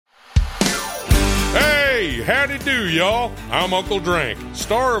Hey, howdy do, y'all. I'm Uncle Drank,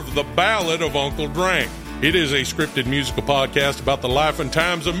 star of The Ballad of Uncle Drank. It is a scripted musical podcast about the life and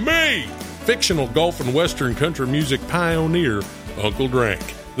times of me, fictional golf and western country music pioneer, Uncle Drank.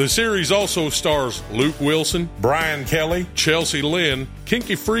 The series also stars Luke Wilson, Brian Kelly, Chelsea Lynn,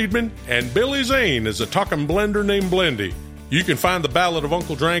 Kinky Friedman, and Billy Zane as a talking blender named Blendy. You can find The Ballad of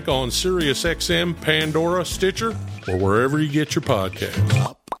Uncle Drank on SiriusXM, Pandora, Stitcher, or wherever you get your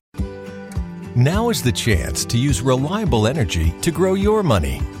podcasts. Now is the chance to use reliable energy to grow your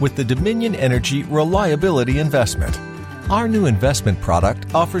money with the Dominion Energy Reliability Investment. Our new investment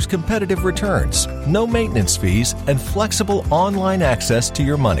product offers competitive returns, no maintenance fees, and flexible online access to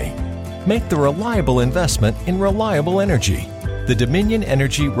your money. Make the reliable investment in reliable energy. The Dominion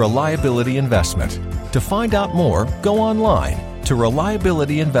Energy Reliability Investment. To find out more, go online to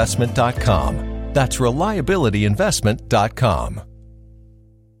reliabilityinvestment.com. That's reliabilityinvestment.com.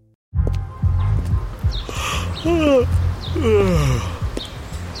 The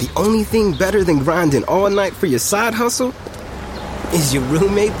only thing better than grinding all night for your side hustle is your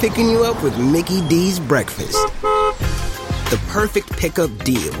roommate picking you up with Mickey D's breakfast. The perfect pickup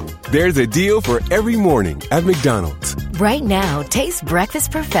deal. There's a deal for every morning at McDonald's. Right now, taste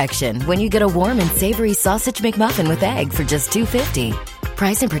breakfast perfection when you get a warm and savory sausage McMuffin with egg for just $2.50.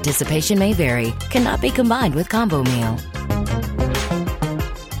 Price and participation may vary. Cannot be combined with combo meal.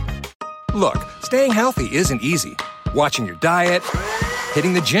 Look, staying healthy isn't easy. Watching your diet,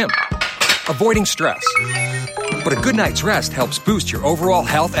 hitting the gym, avoiding stress. But a good night's rest helps boost your overall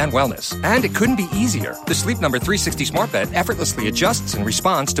health and wellness. And it couldn't be easier. The Sleep Number 360 Smart Bed effortlessly adjusts and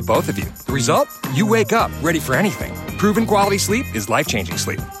responds to both of you. The result? You wake up ready for anything. Proven quality sleep is life-changing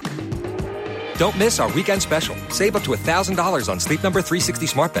sleep. Don't miss our weekend special. Save up to $1,000 on Sleep Number 360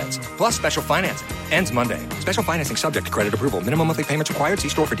 Smart Beds, plus special financing. Ends Monday. Special financing subject to credit approval. Minimum monthly payments required. See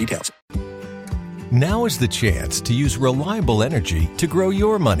store for details. Now is the chance to use reliable energy to grow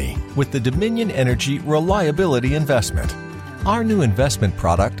your money with the Dominion Energy Reliability Investment. Our new investment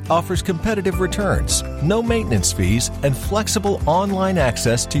product offers competitive returns, no maintenance fees, and flexible online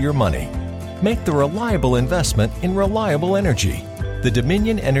access to your money. Make the reliable investment in reliable energy. The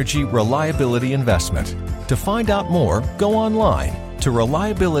Dominion Energy Reliability Investment. To find out more, go online to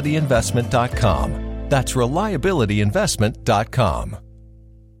reliabilityinvestment.com. That's reliabilityinvestment.com.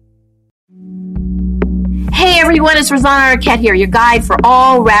 Hey everyone, it's Rosanna Arquette here, your guide for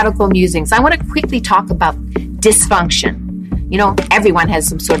all radical musings. I want to quickly talk about dysfunction. You know, everyone has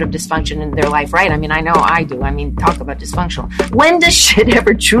some sort of dysfunction in their life, right? I mean, I know I do. I mean, talk about dysfunctional. When does shit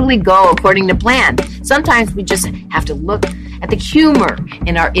ever truly go according to plan? Sometimes we just have to look at the humor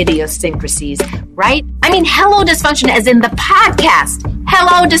in our idiosyncrasies, right? I mean, Hello Dysfunction as in the podcast.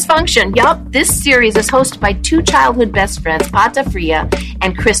 Hello Dysfunction. Yup, this series is hosted by two childhood best friends, Pata Fria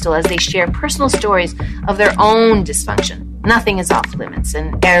and Crystal, as they share personal stories of their own dysfunction. Nothing is off limits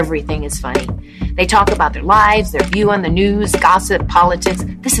and everything is funny. They talk about their lives, their view on the news, gossip, politics.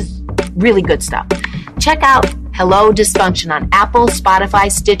 This is really good stuff. Check out Hello Dysfunction on Apple,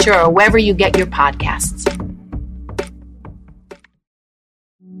 Spotify, Stitcher, or wherever you get your podcasts.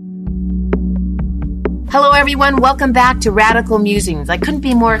 Hello, everyone. Welcome back to Radical Musings. I couldn't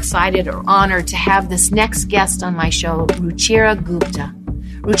be more excited or honored to have this next guest on my show, Ruchira Gupta.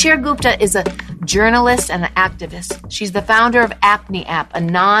 Ruchira Gupta is a journalist and an activist. She's the founder of Apni App, a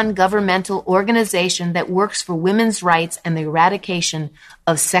non-governmental organization that works for women's rights and the eradication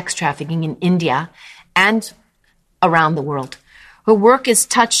of sex trafficking in India and around the world. Her work has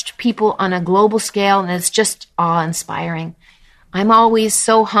touched people on a global scale, and it's just awe-inspiring. I'm always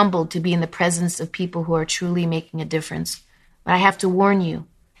so humbled to be in the presence of people who are truly making a difference. But I have to warn you,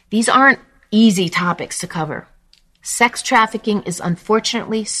 these aren't easy topics to cover. Sex trafficking is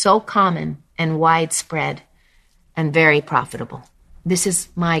unfortunately so common and widespread and very profitable. This is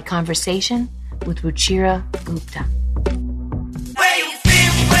my conversation with Ruchira Gupta.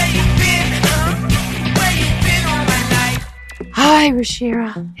 Hi,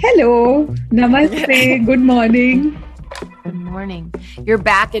 Ruchira. Hello. Namaste. Good morning. Good morning. You're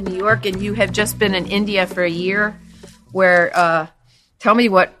back in New York, and you have just been in India for a year. Where, tell me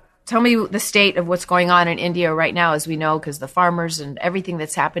the state of what's going on in India right now, as we know, because the farmers and everything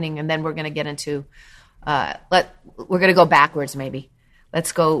that's happening, and then we're going to get into, we're going to go backwards maybe.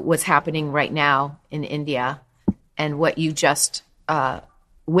 Let's go what's happening right now in India and what you just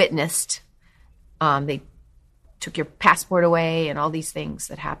witnessed. They took your passport away and all these things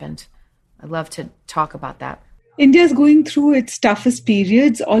that happened. I'd love to talk about that. India is going through its toughest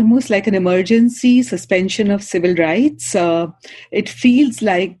periods, almost like an emergency suspension of civil rights. It feels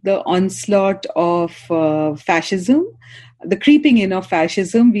like the onslaught of fascism the creeping in of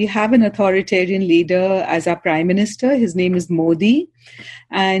fascism. We have an authoritarian leader as our prime minister. His name is Modi.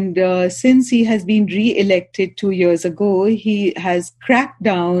 And since he has been re-elected 2 years ago, he has cracked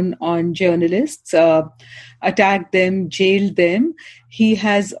down on journalists, attacked them, jailed them. He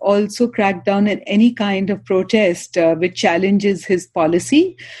has also cracked down on any kind of protest which challenges his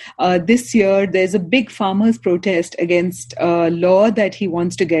policy. This year, there's a big farmers' protest against a law that he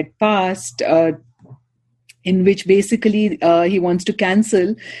wants to get passed, in which basically he wants to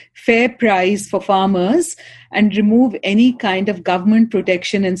cancel fair price for farmers and remove any kind of government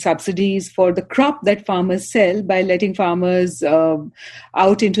protection and subsidies for the crop that farmers sell by letting farmers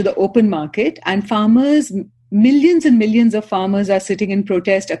out into the open market. And farmers, millions and millions of farmers are sitting in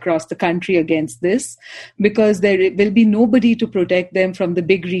protest across the country against this, because there will be nobody to protect them from the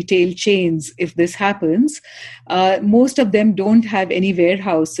big retail chains if this happens. Most of them don't have any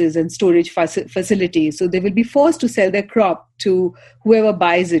warehouses and storage facilities, so they will be forced to sell their crop to whoever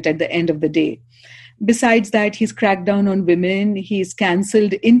buys it at the end of the day. Besides that, he's cracked down on women. He's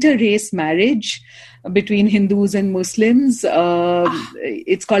cancelled inter-race marriage between Hindus and Muslims.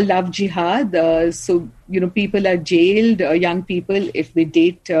 It's called love jihad. So, people are jailed, young people, if they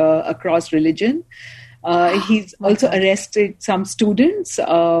date across religion. He's also arrested some students.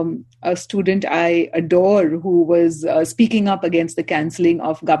 A student I adore who was speaking up against the cancelling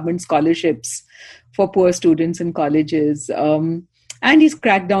of government scholarships for poor students in colleges. And he's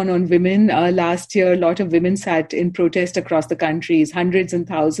cracked down on women. Last year, a lot of women sat in protest across the country, hundreds and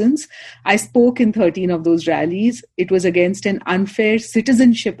thousands. I spoke in 13 of those rallies. It was against an unfair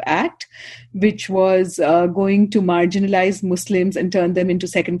citizenship act, which was going to marginalize Muslims and turn them into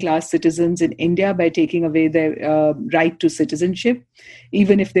second-class citizens in India by taking away their right to citizenship,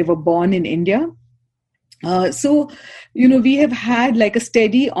 even if they were born in India. So, we have had like a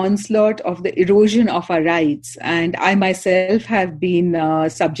steady onslaught of the erosion of our rights. And I myself have been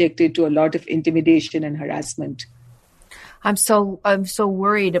subjected to a lot of intimidation and harassment. I'm so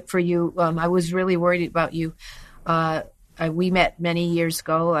worried for you. I was really worried about you. We met many years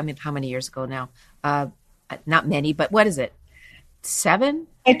ago. I mean, how many years ago now? Not many, but what is it? 7?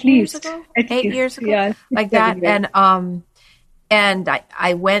 At years least. ago? At 8 least. years ago? Yeah, like that. And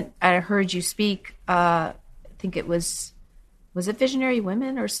I heard you speak, I think it was it Visionary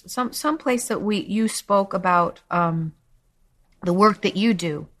Women or some place that you spoke about the work that you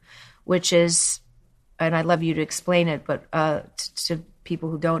do, which is, and I'd love you to explain it, but to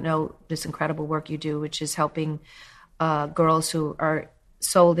people who don't know this incredible work you do, which is helping girls who are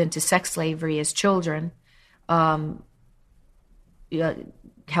sold into sex slavery as children, help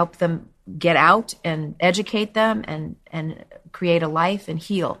them get out and educate them and create a life and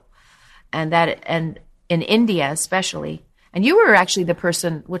heal. And in India especially, and you were actually the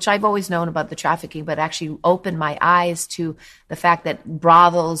person, which I've always known about the trafficking, but actually opened my eyes to the fact that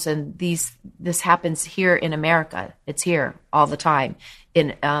brothels and this happens here in America. It's here all the time,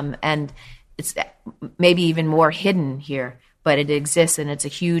 and it's maybe even more hidden here, but it exists, and it's a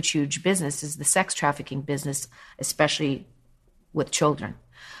huge, huge business. Is the sex trafficking business, especially with children.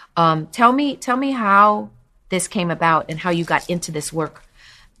 Tell me how this came about and how you got into this work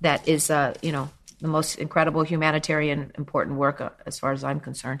that is, the most incredible humanitarian important work as far as I'm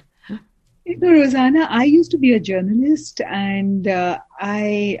concerned. Rosanna, I used to be a journalist, and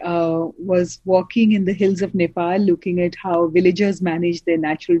I was walking in the hills of Nepal looking at how villagers manage their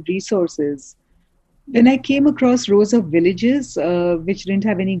natural resources. When I came across rows of villages which didn't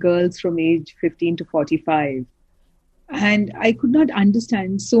have any girls from age 15 to 45. And I could not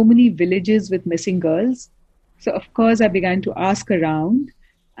understand so many villages with missing girls. So, of course, I began to ask around.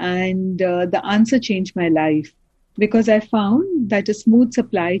 And the answer changed my life, because I found that a smooth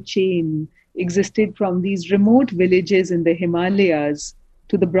supply chain existed from these remote villages in the Himalayas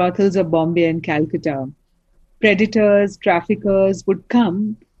to the brothels of Bombay and Calcutta. Predators, traffickers would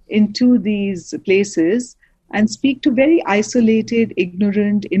come into these places and speak to very isolated,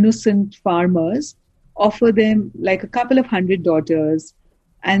 ignorant, innocent farmers, offer them like a couple of 100 daughters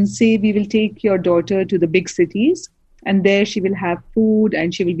and say, we will take your daughter to the big cities. And there she will have food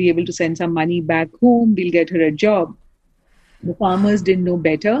and she will be able to send some money back home. We'll get her a job. The farmers didn't know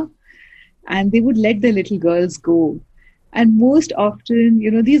better, and they would let the little girls go. And most often,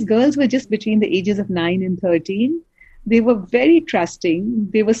 these girls were just between the ages of 9 and 13. They were very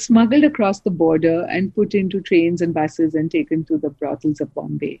trusting. They were smuggled across the border and put into trains and buses and taken to the brothels of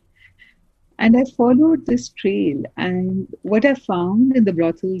Bombay. And I followed this trail. And what I found in the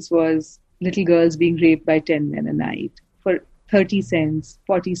brothels was little girls being raped by 10 men a night for 30 cents,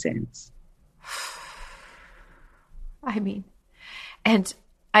 40 cents. I mean, and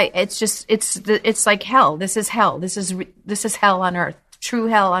it's like hell. This is hell. This is hell on earth, true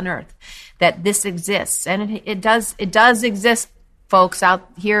hell on earth, that this exists. And it does exist, folks, out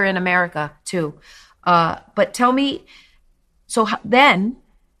here in America too. But tell me, so then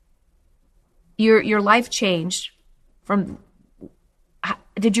your life changed from,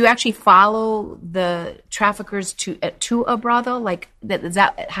 did you actually follow the traffickers to a brothel? Like, is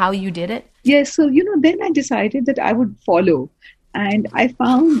that how you did it? Yes. So, then I decided that I would follow. And I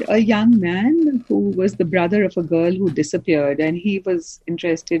found a young man who was the brother of a girl who disappeared. And he was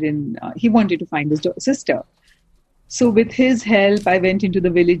interested in, he wanted to find his sister. So with his help, I went into the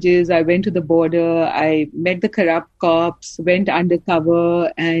villages, I went to the border, I met the corrupt cops, went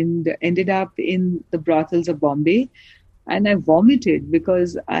undercover, and ended up in the brothels of Bombay. And I vomited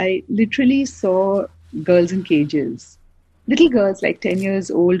because I literally saw girls in cages, little girls like 10 years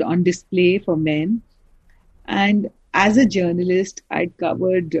old on display for men. And as a journalist, I'd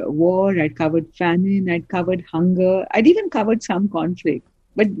covered war, I'd covered famine, I'd covered hunger, I'd even covered some conflict.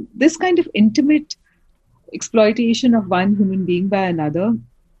 But this kind of intimate exploitation of one human being by another.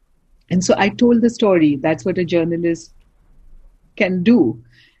 And so I told the story. That's what a journalist can do.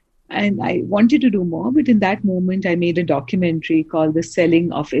 And I wanted to do more, but in that moment, I made a documentary called The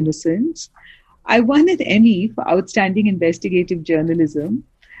Selling of Innocence. I won an Emmy for Outstanding Investigative Journalism,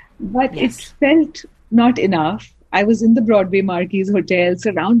 but It felt not enough. I was in the Broadway Marquis Hotel,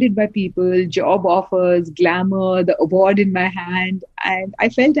 surrounded by people, job offers, glamour, the award in my hand, and I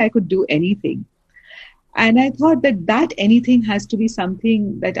felt I could do anything. And I thought that anything has to be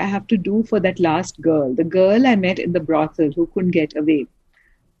something that I have to do for that last girl, the girl I met in the brothel who couldn't get away.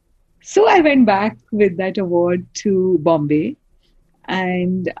 So I went back with that award to Bombay,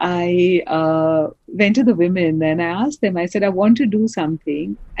 and I went to the women and I asked them, I said, I want to do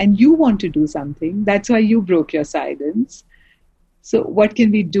something and you want to do something. That's why you broke your silence. So what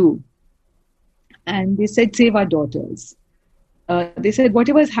can we do? And they said, save our daughters. They said,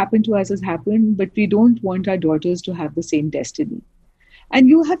 whatever has happened to us has happened, but we don't want our daughters to have the same destiny. And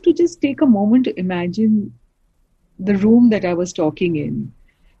you have to just take a moment to imagine the room that I was talking in.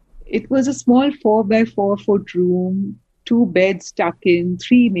 It was a small 4x4 foot room, 2 beds stuck in,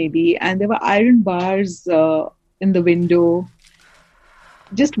 3 maybe, and there were iron bars in the window,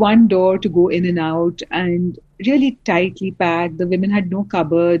 just one door to go in and out, and really tightly packed. The women had no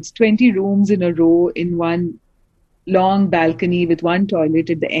cupboards, 20 rooms in a row in one long balcony with one toilet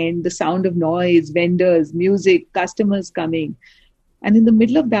at the end, the sound of noise, vendors, music, customers coming. And in the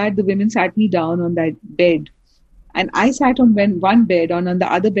middle of that, the women sat me down on that bed. And I sat on one bed, on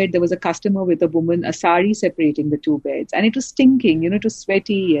the other bed, there was a customer with a woman, a sari separating the 2 beds. And it was stinking, it was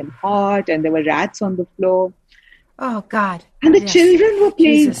sweaty and hot, and there were rats on the floor. Oh, God. And the children were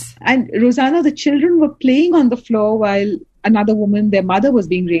playing. Jesus. And Rosanna, the children were playing on the floor while another woman, their mother, was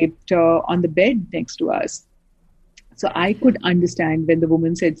being raped on the bed next to us. So I could understand when the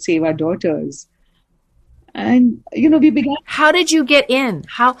woman said, save our daughters. And, we began. How did you get in?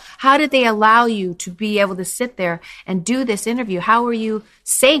 How did they allow you to be able to sit there and do this interview? How were you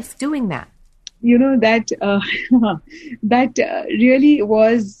safe doing that? That really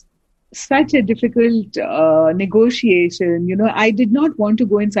was such a difficult negotiation. I did not want to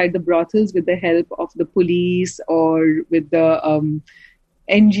go inside the brothels with the help of the police or with the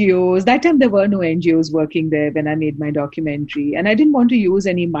NGOs. That time there were no NGOs working there when I made my documentary. And I didn't want to use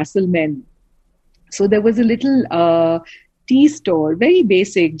any muscle men. So there was a little tea store, very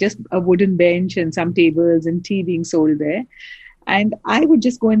basic, just a wooden bench and some tables and tea being sold there. And I would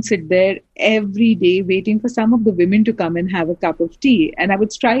just go and sit there every day waiting for some of the women to come and have a cup of tea. And I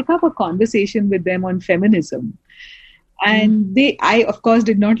would strike up a conversation with them on feminism. And I, of course,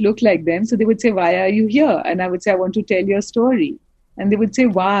 did not look like them. So they would say, why are you here? And I would say, I want to tell your story. And they would say,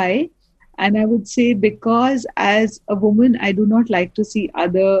 why? And I would say, because as a woman, I do not like to see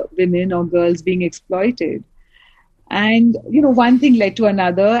other women or girls being exploited. And, one thing led to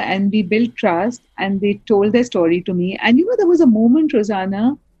another, and we built trust, and they told their story to me. And, there was a moment,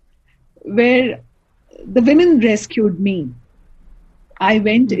 Rosanna, where the women rescued me. I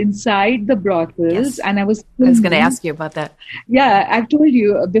went inside the brothels and I was filming. I was going to ask you about that. Yeah, I've told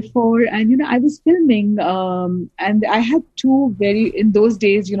you before. And, I was filming and I had 2 in those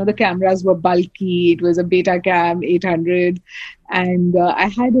days, the cameras were bulky. It was a Betacam 800. And I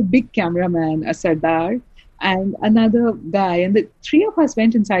had a big cameraman, a Sardar, and another guy. And the 3 of us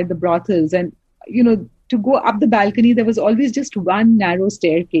went inside the brothels. And, to go up the balcony, there was always just one narrow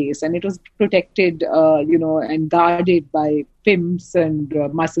staircase, and it was protected, and guarded by pimps and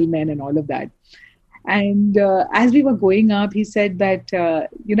muscle men and all of that. And as we were going up, he said that,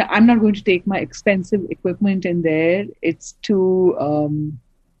 I'm not going to take my expensive equipment in there. It's too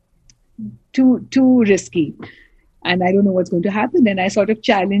too risky. And I don't know what's going to happen. And I sort of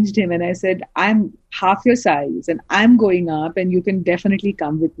challenged him and I said, I'm half your size and I'm going up and you can definitely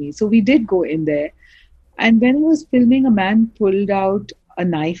come with me. So we did go in there. And when I was filming, a man pulled out a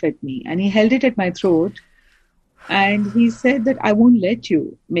knife at me and he held it at my throat. And he said that I won't let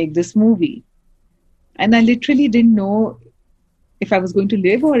you make this movie. And I literally didn't know if I was going to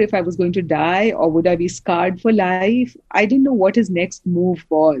live or if I was going to die or would I be scarred for life. I didn't know what his next move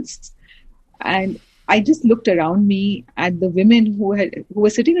was. And I just looked around me at the women who were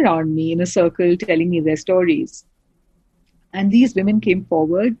sitting around me in a circle telling me their stories. And these women came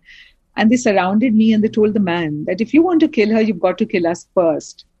forward and they surrounded me and they told the man that if you want to kill her, you've got to kill us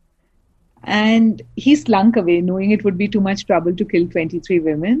first. And he slunk away knowing it would be too much trouble to kill 23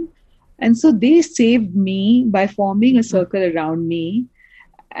 women. And so they saved me by forming a circle around me.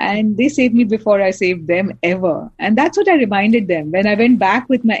 And they saved me before I saved them ever. And that's what I reminded them. When I went back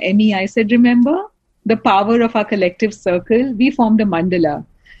with my Emmy, I said, remember the power of our collective circle? We formed a mandala.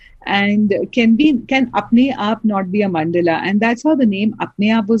 And can Apne Aap not be a mandala? And that's how the name Apne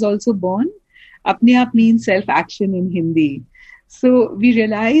Aap was also born. Apne Aap means self-action in Hindi. So we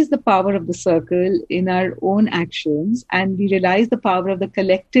realized the power of the circle in our own actions, and we realized the power of the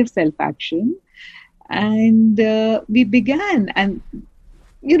collective self-action. And we began, and,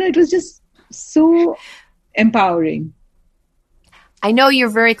 it was just so empowering. I know you're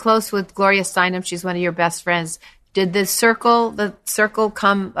very close with Gloria Steinem. She's one of your best friends. Did the circle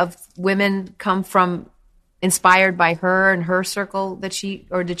of women come from, inspired by her and her circle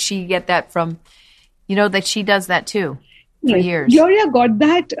or did she get that from, that she does that too? For years. Gloria got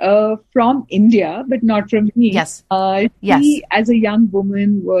that from India, but not from me. Yes. She, as a young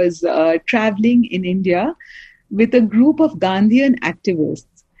woman, was traveling in India with a group of Gandhian activists.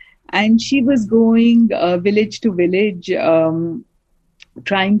 And she was going village to village,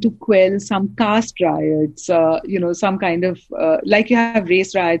 trying to quell some caste riots, some kind of, like you have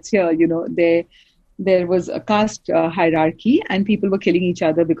race riots here, there was a caste hierarchy and people were killing each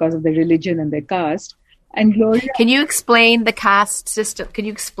other because of their religion and their caste. And Gloria, can you explain the caste system? Can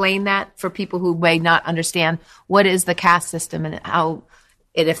you explain that for people who may not understand what is the caste system and how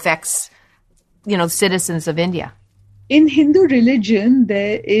it affects, citizens of India? In Hindu religion,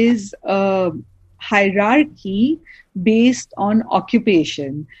 there is a hierarchy based on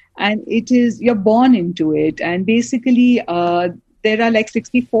occupation, and you're born into it. And basically, there are like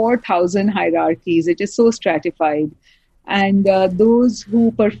 64,000 hierarchies. It is so stratified. And those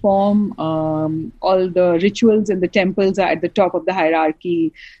who perform all the rituals in the temples are at the top of the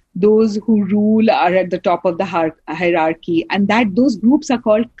hierarchy. Those who rule are at the top of the hierarchy. And those groups are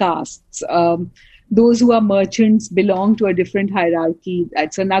called castes. Those who are merchants belong to a different hierarchy.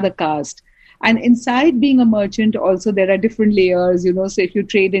 That's another caste. And inside being a merchant, also there are different layers. So if you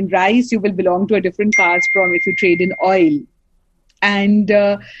trade in rice, you will belong to a different caste from if you trade in oil. And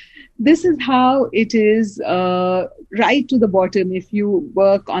this is how it is right to the bottom. If you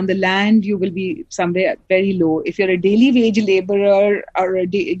work on the land, you will be somewhere very low. If you're a daily wage laborer or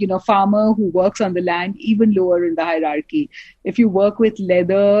a farmer who works on the land, even lower in the hierarchy. If you work with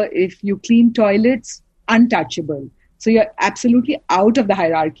leather, if you clean toilets, untouchable. So you're absolutely out of the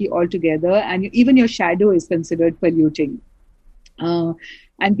hierarchy altogether, and even your shadow is considered polluting.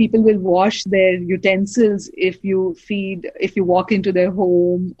 And people will wash their utensils if you walk into their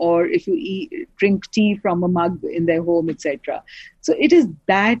home, or if you drink tea from a mug in their home, etc. So it is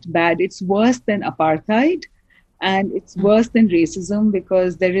that bad. It's worse than apartheid, and it's worse than racism,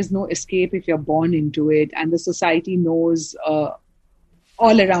 because there is no escape if you're born into it, and the society knows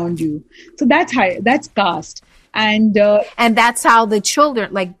all around you. So that's caste. And that's how the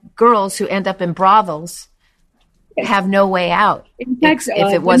children, like girls who end up in brothels, have no way out. In fact,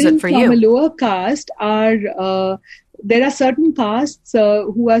 if it wasn't for you. From a lower caste there are certain castes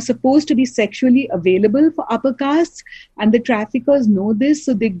who are supposed to be sexually available for upper castes, and the traffickers know this,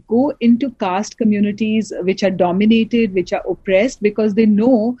 so they go into caste communities which are dominated, which are oppressed, because they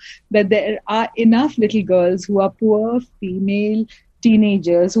know that there are enough little girls who are poor female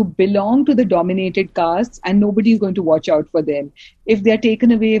teenagers who belong to the dominated castes, and nobody is going to watch out for them. If they are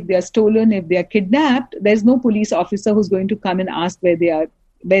taken away, if they are stolen, if they are kidnapped, there's no police officer who's going to come and ask where they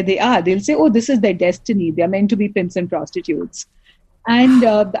are. They'll say, oh, this is their destiny. They are meant to be pimps and prostitutes. And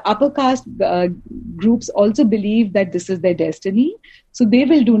the upper caste groups also believe that this is their destiny. So they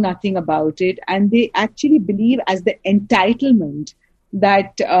will do nothing about it. And they actually believe as the entitlement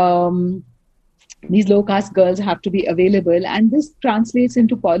that these low caste girls have to be available. And this translates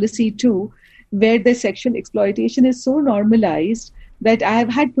into policy too, where the sexual exploitation is so normalized that I have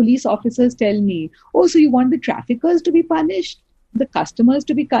had police officers tell me, oh, so you want the traffickers to be punished? the customers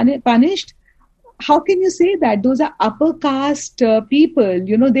to be punished. How can you say that? Those are upper caste people.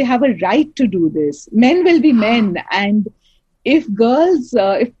 They have a right to do this. Men will be men. And if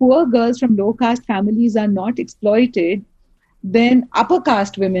poor girls from low caste families are not exploited, then upper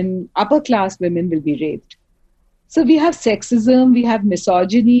class women will be raped. So we have sexism, we have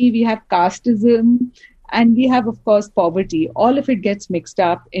misogyny, we have casteism, and we have, of course, poverty. All of it gets mixed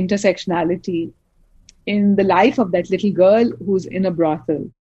up, intersectionality, in the life of that little girl who's in a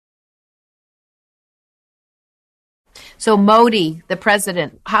brothel. So Modi, the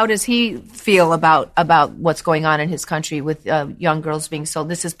president, how does he feel about what's going on in his country with young girls being sold?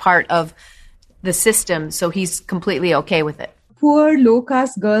 This is part of the system, so he's completely okay with it. Poor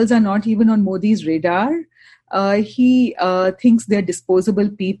low-caste girls are not even on Modi's radar. He thinks they're disposable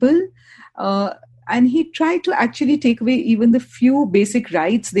people. And he tried to actually take away even the few basic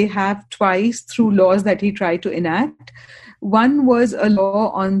rights they have twice through laws that he tried to enact. One was a law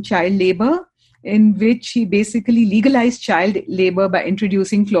on child labor, in which he basically legalized child labor by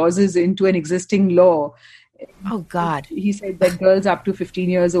introducing clauses into an existing law. Oh, God. He said that girls up to 15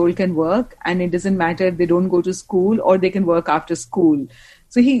 years old can work, and it doesn't matter if they don't go to school or they can work after school.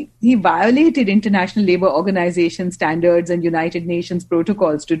 So he violated International Labour Organization standards and United Nations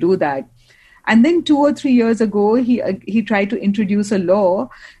protocols to do that. And then 2 or 3 years ago, he tried to introduce a law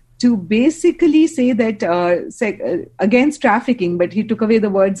to basically say that against trafficking, but he took away the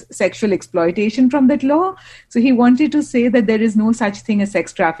words sexual exploitation from that law. So he wanted to say that there is no such thing as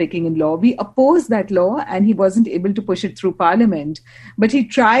sex trafficking in law. We opposed that law, and he wasn't able to push it through Parliament. But he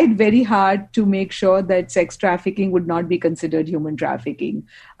tried very hard to make sure that sex trafficking would not be considered human trafficking,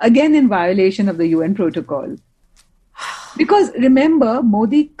 again in violation of the UN protocol. Because remember,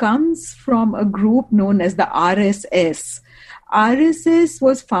 Modi comes from a group known as the RSS. RSS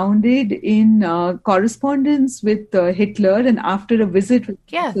was founded in correspondence with Hitler and after a visit with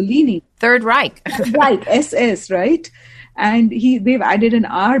Mussolini. Third Reich. Right, SS, right? And they've added an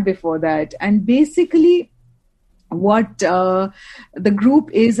R before that. And basically what the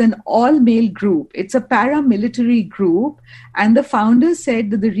group is an all-male group. It's a paramilitary group. And the founder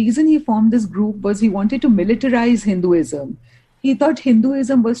said that the reason he formed this group was he wanted to militarize Hinduism. He thought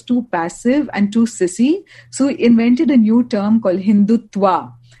Hinduism was too passive and too sissy. So he invented a new term called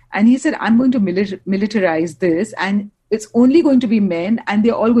Hindutva. And he said, I'm going to militarize this. And it's only going to be men, and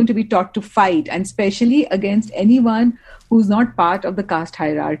they're all going to be taught to fight, and especially against anyone who's not part of the caste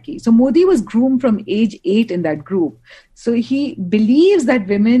hierarchy. So Modi was groomed from age 8 in that group. So he believes that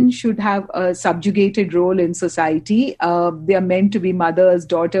women should have a subjugated role in society. They are meant to be mothers,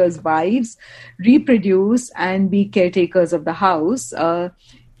 daughters, wives, reproduce, and be caretakers of the house.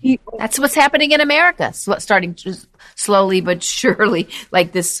 That's what's happening in America, starting slowly but surely,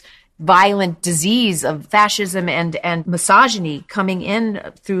 like this violent disease of fascism and misogyny coming in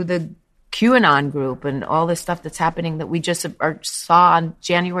through the QAnon group and all this stuff that's happening that we just saw on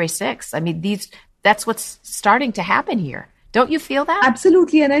January 6th. I mean, that's what's starting to happen here. Don't you feel that?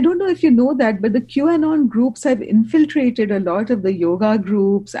 Absolutely. And I don't know if you know that, but the QAnon groups have infiltrated a lot of the yoga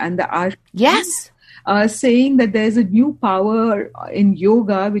groups and the art. Yes. Saying that there's a new power in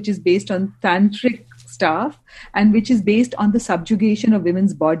yoga, which is based on tantric stuff and which is based on the subjugation of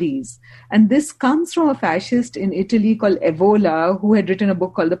women's bodies. And this comes from a fascist in Italy called Evola, who had written a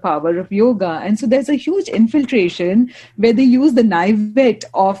book called The Power of Yoga. And so there's a huge infiltration where they use the naivete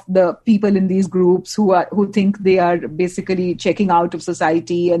of the people in these groups who think they are basically checking out of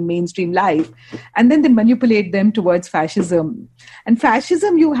society and mainstream life. And then they manipulate them towards fascism. And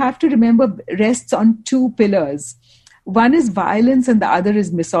fascism, you have to remember, rests on 2 pillars. One is violence and the other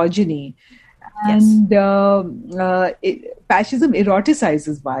is misogyny. Yes. And fascism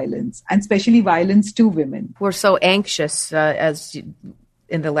eroticizes violence, and especially violence to women. We're so anxious as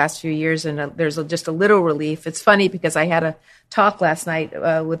in the last few years, and there's just a little relief. It's funny because I had a talk last night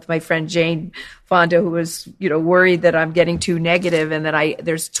with my friend Jane Fonda, who was worried that I'm getting too negative and that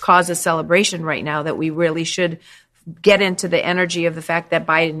there's cause of celebration right now, that we really should get into the energy of the fact that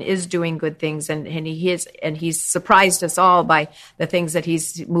Biden is doing good things, and he's surprised us all by the things that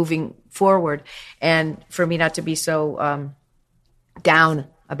he's moving forward. And for me not to be so down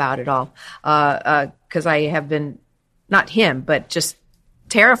about it all, because I have been, not him, but just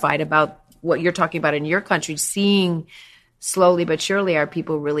terrified about what you're talking about in your country, seeing slowly but surely are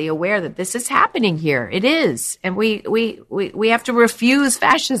people really aware that this is happening here. It is. And we have to refuse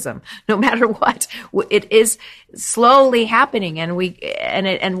fascism no matter what. It is slowly happening, and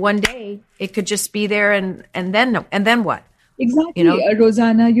one day it could just be there and then what? Exactly,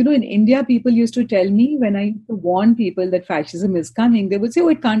 Rosanna. In India, people used to tell me when I used to warn people that fascism is coming, they would say, "Oh,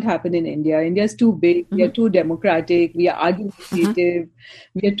 it can't happen in India. India is too big. We are too democratic. We are argumentative.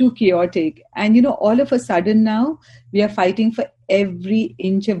 We are too chaotic." And all of a sudden now, we are fighting for every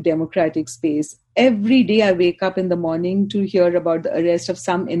inch of democratic space. Every day I wake up in the morning to hear about the arrest of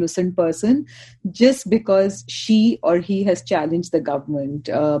some innocent person just because she or he has challenged the government.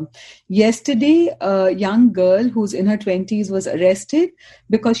 Yesterday, a young girl who's in her 20s was arrested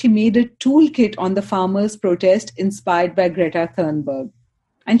because she made a toolkit on the farmers' protest inspired by Greta Thunberg.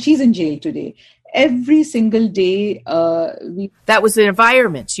 And she's in jail today. Every single day. That was the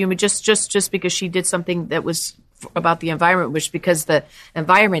environment. Just because she did something that was about the environment, which because the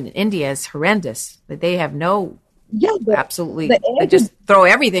environment in India is horrendous. They have no absolutely. They just throw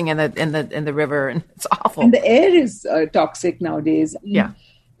everything in the river, and it's awful. And the air is toxic nowadays. Yeah,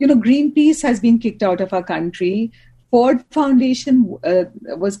 Greenpeace has been kicked out of our country. Ford Foundation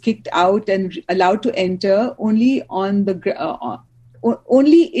was kicked out and allowed to enter only on the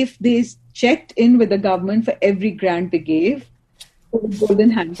only if they checked in with the government for every grant they gave.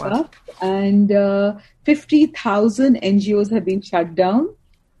 Golden handcuff. And 50,000 NGOs have been shut down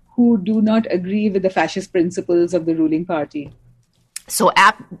who do not agree with the fascist principles of the ruling party. So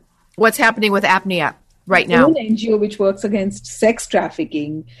what's happening with APNIAP right now? An NGO which works against sex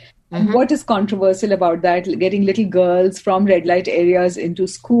trafficking. And what is controversial about that? Getting little girls from red light areas into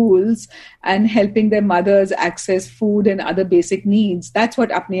schools and helping their mothers access food and other basic needs. That's what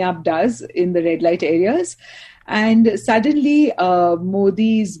APNIAP does in the red light areas. And suddenly,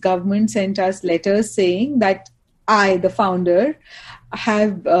 Modi's government sent us letters saying that I, the founder,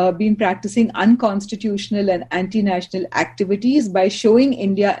 have been practicing unconstitutional and anti-national activities by showing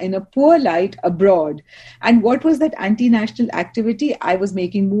India in a poor light abroad. And what was that anti-national activity? I was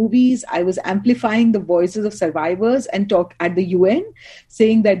making movies. I was amplifying the voices of survivors and talk at the UN,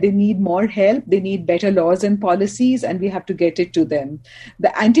 saying that they need more help, they need better laws and policies, and we have to get it to them.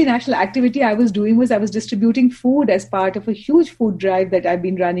 The anti-national activity I was doing was I was distributing food as part of a huge food drive that I've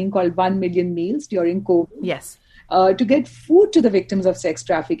been running called 1 Million Meals during COVID. Yes. To get food to the victims of sex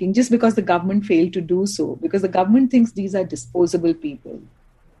trafficking, just because the government failed to do so, because the government thinks these are disposable people.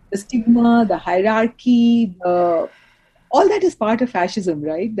 The stigma, the hierarchy, all that is part of fascism,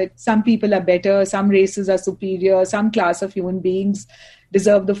 right? That some people are better, some races are superior, some class of human beings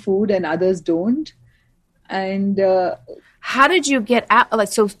deserve the food and others don't. And how did you get out? Like,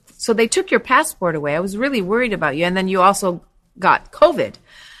 so they took your passport away. I was really worried about you, and then you also got COVID.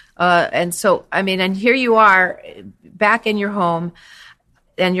 And so, and here you are back in your home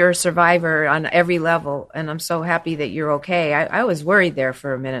and you're a survivor on every level. And I'm so happy that you're okay. I was worried there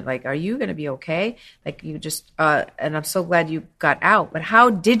for a minute. Like, are you going to be okay? Like you just, and I'm so glad you got out, but how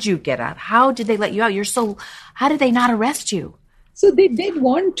did you get out? How did they let you out? How did they not arrest you? So they did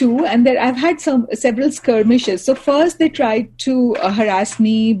want to, and I've had several skirmishes. So first they tried to harass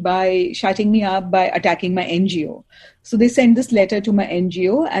me by shutting me up, by attacking my NGO. So they sent this letter to my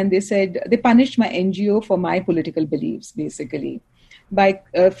NGO and they said they punished my NGO for my political beliefs, basically, by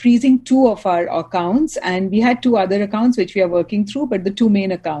freezing 2 of our accounts. And we had 2 other accounts which we are working through, but the 2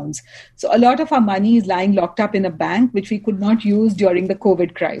 main accounts. So a lot of our money is lying locked up in a bank, which we could not use during the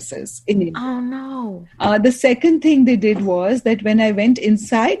COVID crisis in India. Oh, no. The second thing they did was that when I went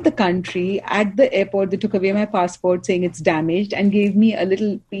inside the country at the airport, they took away my passport saying it's damaged and gave me a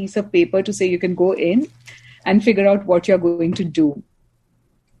little piece of paper to say you can go in and figure out what you're going to do.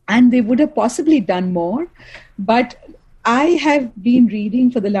 And they would have possibly done more, but I have been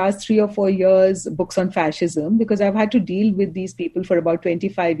reading for the last 3 or 4 years books on fascism because I've had to deal with these people for about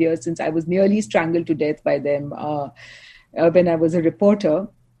 25 years since I was nearly strangled to death by them when I was a reporter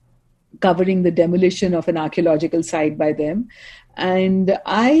covering the demolition of an archaeological site by them. And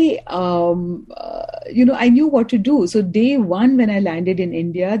I knew what to do. So day one, when I landed in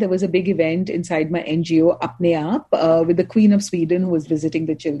India, there was a big event inside my NGO, APNIAP, with the Queen of Sweden who was visiting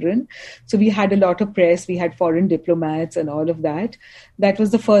the children. So we had a lot of press, we had foreign diplomats and all of that. That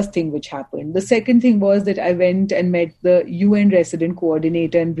was the first thing which happened. The second thing was that I went and met the UN resident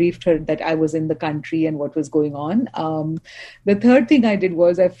coordinator and briefed her that I was in the country and what was going on. The third thing I did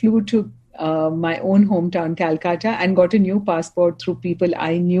was I flew to my own hometown, Calcutta, and got a new passport through people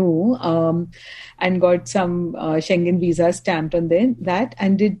I knew and got some Schengen visa stamped on that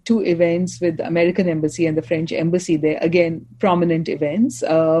and did 2 events with the American Embassy and the French Embassy there, again, prominent events.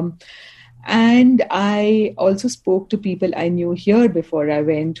 And I also spoke to people I knew here before I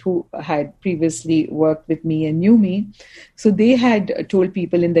went who had previously worked with me and knew me. So they had told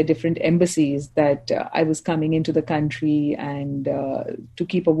people in their different embassies that I was coming into the country and to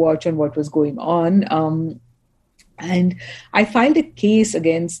keep a watch on what was going on. And I filed a case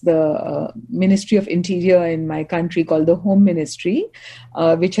against the Ministry of Interior in my country called the Home Ministry,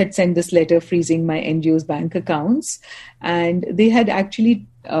 which had sent this letter freezing my NGO's bank accounts. And they had actually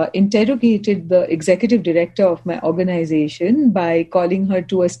interrogated the executive director of my organization by calling her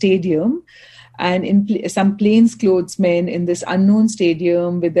to a stadium. And some plainclothes men in this unknown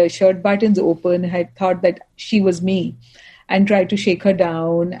stadium with their shirt buttons open had thought that she was me, and tried to shake her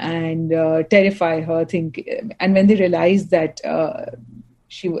down and terrify her. And when they realized that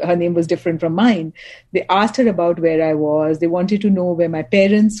her name was different from mine, they asked her about where I was. They wanted to know where my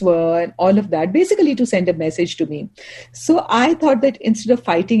parents were and all of that, basically to send a message to me. So I thought that instead of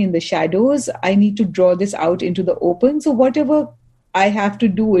fighting in the shadows, I need to draw this out into the open. So whatever I have to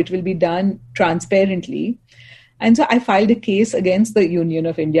do, it will be done transparently. And so I filed a case against the Union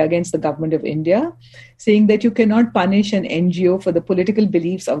of India, against the government of India, saying that you cannot punish an NGO for the political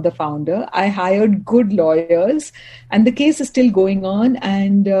beliefs of the founder. I hired good lawyers, and the case is still going on.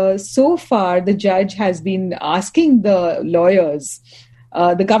 And so far, the judge has been asking the lawyers,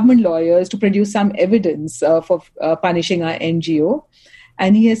 the government lawyers, to produce some evidence for punishing our NGO.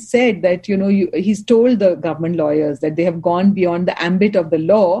 And he has said that, he's told the government lawyers that they have gone beyond the ambit of the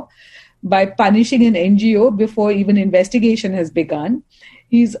law by punishing an NGO before even investigation has begun.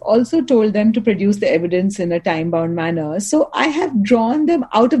 He's also told them to produce the evidence in a time-bound manner. So I have drawn them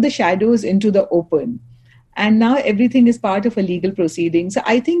out of the shadows into the open. And now everything is part of a legal proceeding. So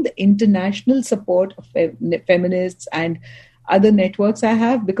I think the international support of feminists and other networks I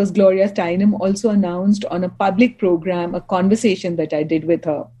have, because Gloria Steinem also announced on a public program, a conversation that I did with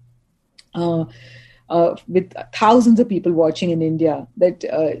her, with thousands of people watching in India, that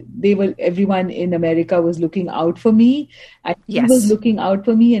everyone in America was looking out for me. And he was looking out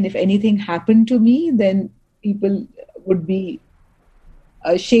for me. And if anything happened to me, then people would be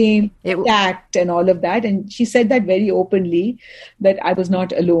ashamed, attacked, and all of that. And she said that very openly, that I was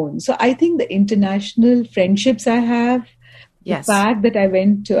not alone. So I think the international friendships I have, the fact that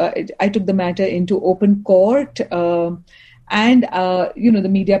I took the matter into open court, and, the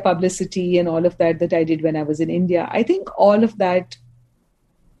media publicity and all of that I did when I was in India, I think all of that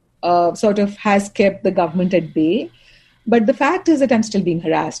sort of has kept the government at bay. But the fact is that I'm still being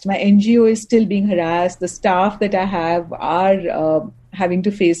harassed. My NGO is still being harassed. The staff that I have are having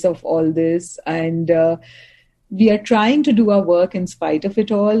to face off all this. And we are trying to do our work in spite of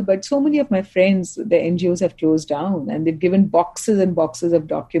it all. But so many of my friends, the NGOs have closed down, and they've given boxes and boxes of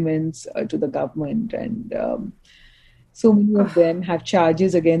documents to the government. And so many of them have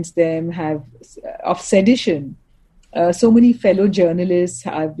charges against them, of sedition. So many fellow journalists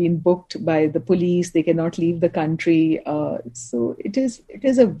have been booked by the police. They cannot leave the country. So it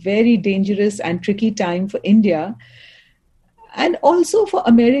is a very dangerous and tricky time for India, and also for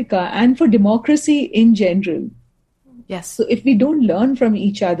America and for democracy in general. Yes. So if we don't learn from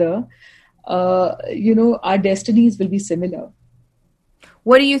each other, our destinies will be similar.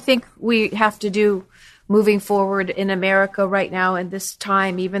 What do you think we have to do moving forward in America right now in this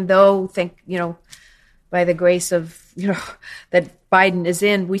time, even though, by the grace of, that Biden is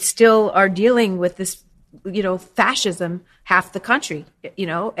in, we still are dealing with this, fascism, half the country,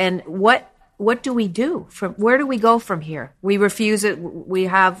 and what do we do? Where do we go from here? We refuse it.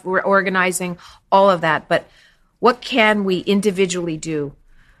 We're organizing all of that, but what can we individually do?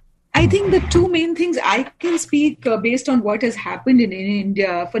 I think the two main things I can speak based on what has happened in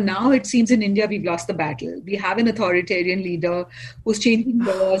India. For now, it seems in India we've lost the battle. We have an authoritarian leader who's changing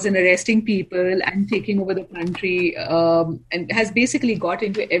laws and arresting people and taking over the country, and has basically got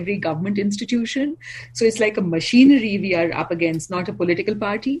into every government institution. So it's like a machinery we are up against, not a political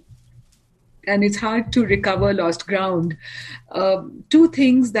party. And it's hard to recover lost ground. Two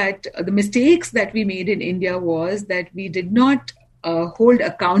things that the mistakes that we made in India was that we did not hold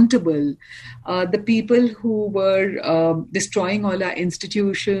accountable the people who were destroying all our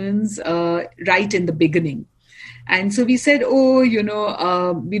institutions right in the beginning. And so we said,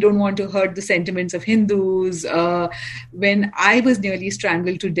 we don't want to hurt the sentiments of Hindus. When I was nearly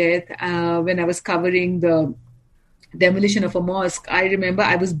strangled to death, when I was covering the demolition of a mosque, I remember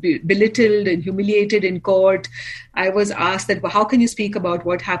I was belittled and humiliated in court. I was asked that, well, how can you speak about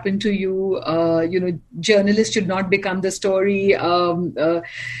what happened to you? Journalists should not become the story.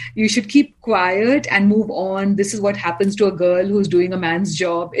 You should keep quiet and move on. This is what happens to a girl who's doing a man's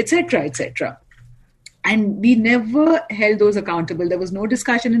job, etc., etc. And we never held those accountable. There was no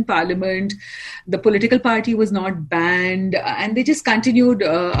discussion in Parliament. The political party was not banned, and they just continued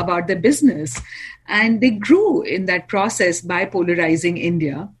about their business. And they grew in that process by polarizing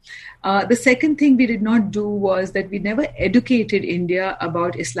India. The second thing we did not do was that we never educated India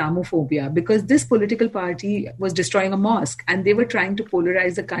about Islamophobia, because this political party was destroying a mosque and they were trying to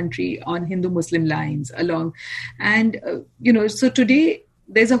polarize the country on Hindu-Muslim lines along. And, so today,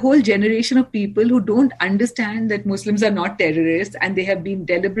 there's a whole generation of people who don't understand that Muslims are not terrorists and they have been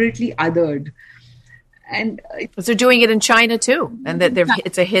deliberately othered. And they're doing it in China too, and that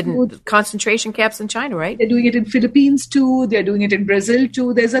it's a hidden concentration camps in China, right? They're doing it in Philippines too. They're doing it in Brazil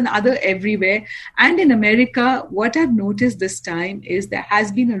too. There's another everywhere. And in America, what I've noticed this time is there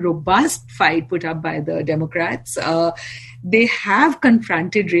has been a robust fight put up by the Democrats. They have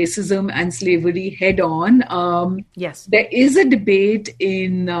confronted racism and slavery head on. Yes. There is a debate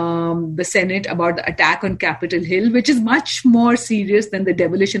in the Senate about the attack on Capitol Hill, which is much more serious than the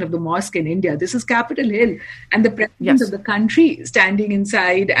demolition of the mosque in India. This is Capitol Hill, and the president of the country standing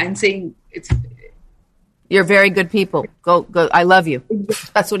inside and saying, "You're very good people. Go. I love you."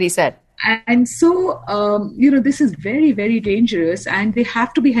 That's what he said. And so, this is very, very dangerous, and they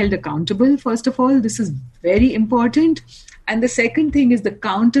have to be held accountable. First of all, this is very important. And the second thing is the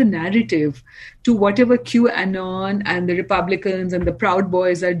counter narrative to whatever QAnon and the Republicans and the Proud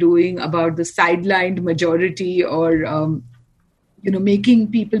Boys are doing about the sidelined majority, or, making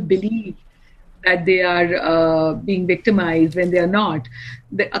people believe that they are being victimized when they are not.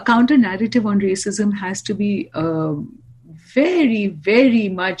 A counter narrative on racism has to be very, very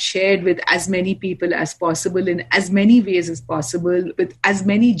much shared with as many people as possible, in as many ways as possible, with as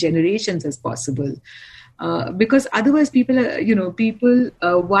many generations as possible. Because otherwise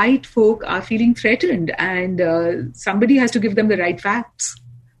white folk are feeling threatened, and somebody has to give them the right facts.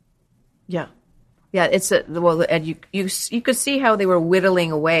 Yeah. Yeah, and you could see how they were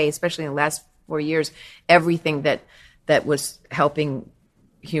whittling away, especially in the last 4 years, everything that was helping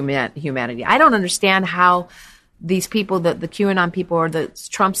humanity. I don't understand how these people, the QAnon people or the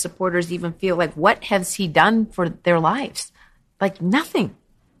Trump supporters, even feel like, what has he done for their lives? Like nothing.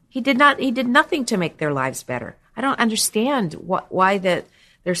 He did nothing to make their lives better. I don't understand why they're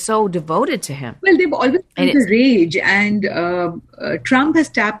so devoted to him. Well, they've always been the rage, and Trump has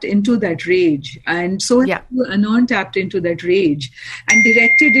tapped into that rage, and so has Anon tapped into that rage and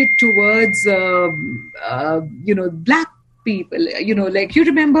directed it towards, black people. Like you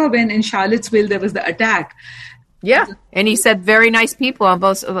remember when in Charlottesville there was the attack. Yeah, and he said very nice people on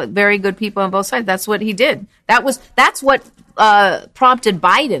both, very good people on both sides. That's what he did. That's what prompted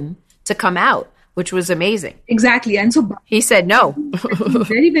Biden to come out, which was amazing. Exactly, and so he said no.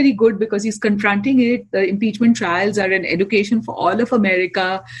 Very, very good, because he's confronting it. The impeachment trials are an education for all of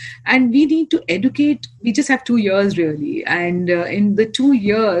America, and we need to educate. We just have 2 years really, and in the 2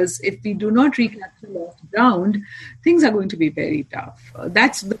 years, if we do not recapture lost ground, things are going to be very tough.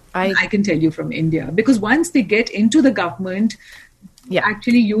 That's I can tell you from India, because once they get into the government,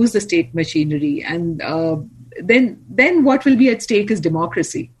 actually use the state machinery, and then what will be at stake is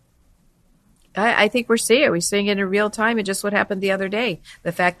democracy. I think we're seeing it in real time. And just what happened the other day,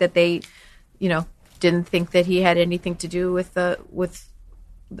 the fact that they, didn't think that he had anything to do with the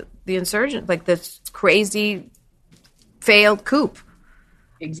insurgent, like this crazy failed coup,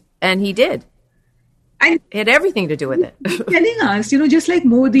 and he did. It had everything to do with it. Telling us, just like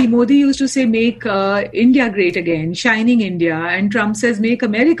Modi used to say, make India great again, shining India. And Trump says, make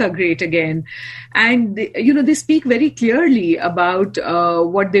America great again. And, they speak very clearly about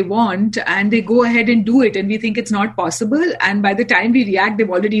what they want, and they go ahead and do it. And we think it's not possible. And by the time we react, they've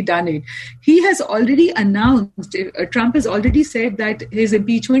already done it. He has already announced, Trump has already said that his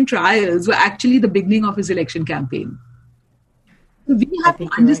impeachment trials were actually the beginning of his election campaign. We have to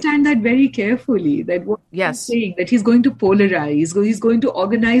understand that very carefully, that what he's saying, that he's going to polarize, he's going to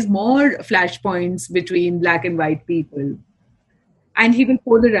organize more flashpoints between black and white people, and he will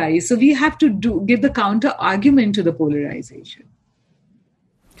polarize. So we have to give the counter argument to the polarization.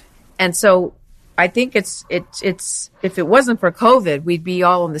 And so I think it's if it wasn't for COVID, we'd be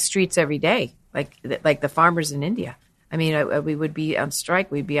all on the streets every day, like the farmers in India. I mean, we would be on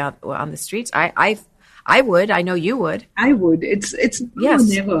strike. We'd be on the streets. I would. I know you would. I would. It's now or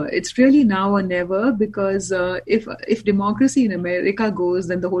never. It's really now or never, because if democracy in America goes,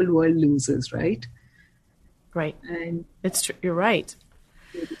 then the whole world loses, right? Right. And it's true. You're right.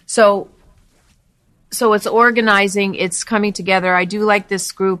 So it's organizing. It's coming together. I do like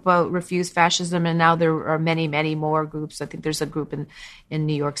this group, Refuse Fascism, and now there are many, many more groups. I think there's a group in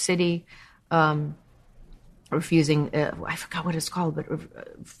New York City, refusing. I forgot what it's called, but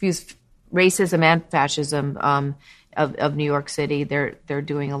refuse racism and fascism of New York City. They're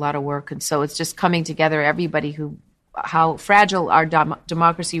doing a lot of work, and so it's just coming together. Everybody how fragile our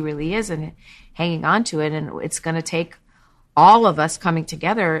democracy really is, and hanging on to it, and it's going to take all of us coming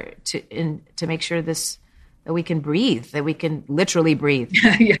together to make sure that we can breathe, that we can literally breathe.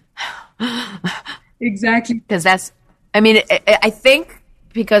 Yeah. Exactly. Because I think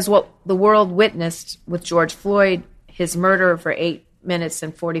because what the world witnessed with George Floyd, his murder for 8 minutes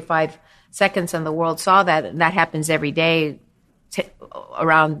and 45 seconds, and the world saw that, and that happens every day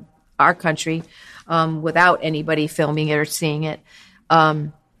around our country without anybody filming it or seeing it,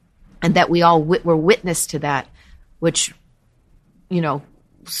 and that we all were witness to that, which,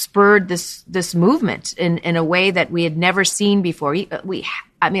 spurred this movement in a way that we had never seen before.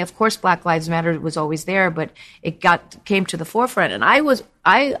 Of course, Black Lives Matter was always there, but it came to the forefront. And I was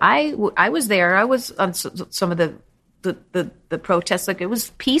there. I was on some of the protests. Like, it was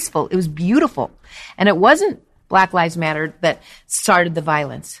peaceful. It was beautiful. And it wasn't Black Lives Matter that started the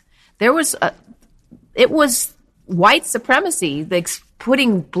violence. It was white supremacy, like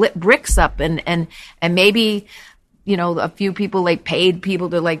putting bricks up and maybe, a few people like paid people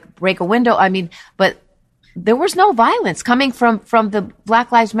to like break a window. But there was no violence coming from the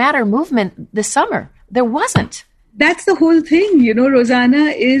Black Lives Matter movement this summer. There wasn't. That's the whole thing,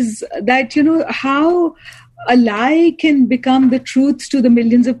 Rosanna, is that, how a lie can become the truth to the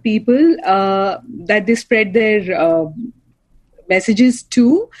millions of people that they spread their messages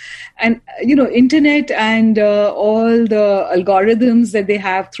to. And, internet and all the algorithms that they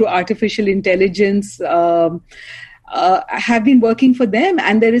have through artificial intelligence have been working for them.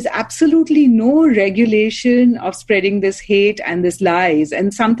 And there is absolutely no regulation of spreading this hate and this lies.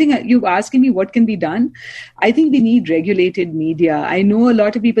 And something you're asking me, what can be done? I think we need regulated media. I know a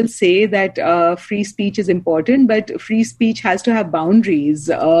lot of people say that free speech is important, but free speech has to have boundaries.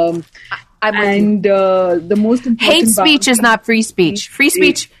 The most important hate speech is not free speech. Free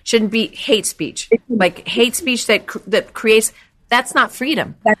speech shouldn't be hate speech. Like hate speech that creates, that's not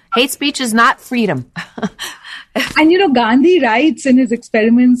freedom. Hate speech is not freedom. And, Gandhi writes in his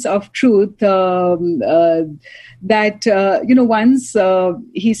Experiments of Truth that, once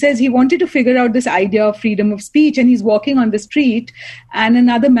he says he wanted to figure out this idea of freedom of speech, and he's walking on the street and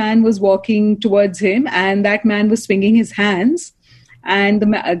another man was walking towards him, and that man was swinging his hands.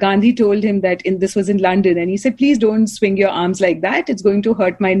 And Gandhi told him that this was in London, and he said, please don't swing your arms like that. It's going to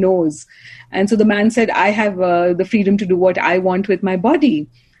hurt my nose. And so the man said, I have the freedom to do what I want with my body.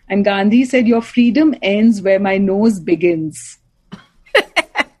 And Gandhi said, your freedom ends where my nose begins.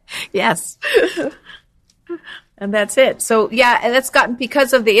 Yes. And that's it. So, yeah, and that's gotten,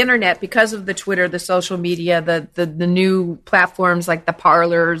 because of the internet, because of the Twitter, the social media, the new platforms like the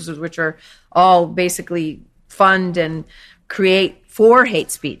parlors, which are all basically fund and create for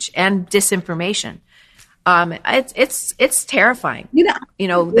hate speech and disinformation. It's terrifying.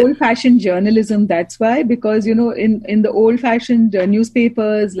 Old-fashioned journalism. That's why, because in the old-fashioned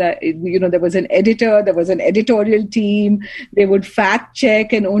newspapers, there was an editor, there was an editorial team. They would fact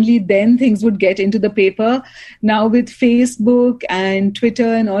check, and only then things would get into the paper. Now with Facebook and Twitter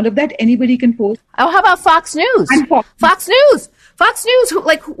and all of that, anybody can post. Oh, how about Fox News? Fox News.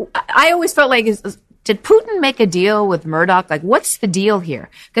 I always felt like. Did Putin make a deal with Murdoch? Like, what's the deal here?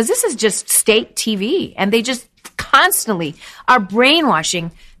 Because this is just state TV, and they just constantly are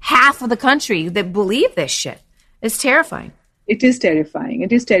brainwashing half of the country that believe this shit. It's terrifying. It is terrifying.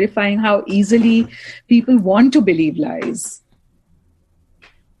 It is terrifying how easily people want to believe lies.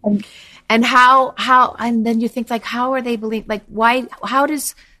 And then you think, like, how are they believe? Like, why?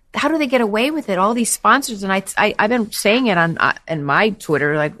 How do they get away with it? All these sponsors, and I've been saying it on my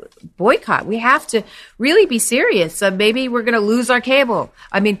Twitter, like, boycott. We have to really be serious. Maybe we're going to lose our cable.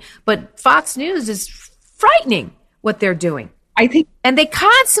 But Fox News is frightening what they're doing. I think, and they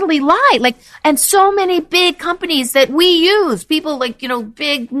constantly lie. And so many big companies that we use, people like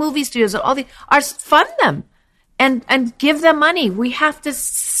big movie studios, all these are fund them and give them money. We have to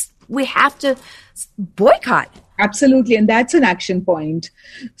boycott. Absolutely. And that's an action point.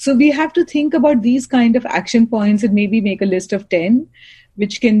 So we have to think about these kind of action points and maybe make a list of 10,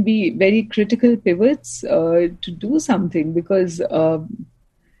 which can be very critical pivots to do something, because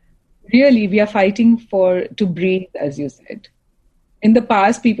really we are fighting to breathe, as you said. In the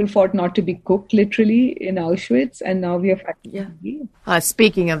past, people fought not to be cooked, literally, in Auschwitz, and now we are fighting to breathe.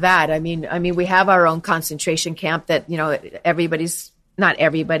 Speaking of that, we have our own concentration camp that, everybody's, not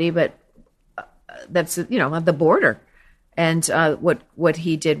everybody, but that's on the border, and what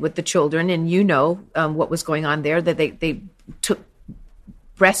he did with the children, and what was going on there, that they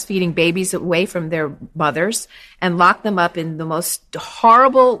breastfeeding babies away from their mothers and lock them up in the most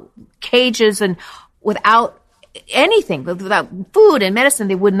horrible cages and without anything, without food and medicine.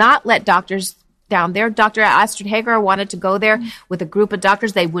 They would not let doctors down there. Dr. Astrid Hagar wanted to go there with a group of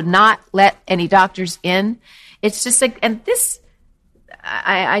doctors. They would not let any doctors in. It's just like, and this,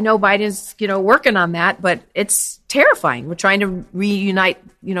 I know Biden's, working on that, but it's terrifying. We're trying to reunite,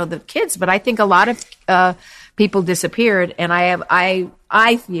 the kids, but I think a lot of people disappeared, and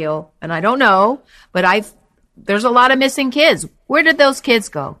I feel, and I don't know, but there's a lot of missing kids. Where did those kids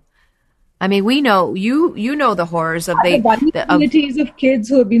go? I mean, we know, you know the horrors of the vulnerabilities of kids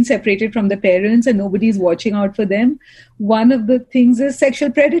who have been separated from their parents and nobody's watching out for them. One of the things is sexual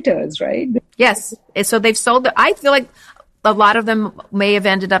predators, right? Yes. So they've sold I feel like a lot of them may have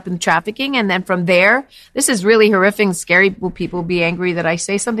ended up in trafficking. And then from there, this is really horrific and scary. People will be angry that I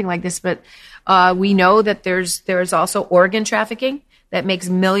say something like this, but we know that there's also organ trafficking that makes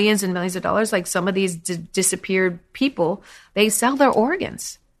millions and millions of dollars. Like some of these disappeared people, they sell their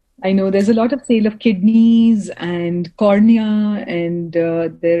organs. I know there's a lot of sale of kidneys and cornea, and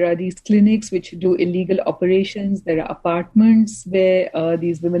there are these clinics which do illegal operations. There are apartments where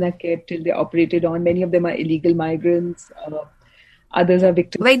these women are kept till they're operated on. Many of them are illegal migrants. Others are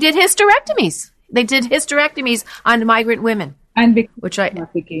victims. They did hysterectomies. On migrant women. And victims of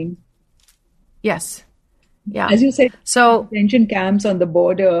trafficking. Yes. Yeah. As you said, so detention camps on the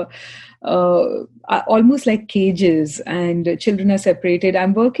border are almost like cages, and children are separated.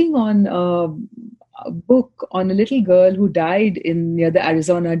 I'm working on a book on a little girl who died near the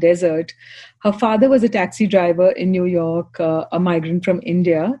Arizona desert. Her father was a taxi driver in New York, a migrant from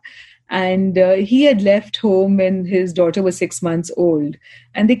India. And he had left home when his daughter was 6 months old.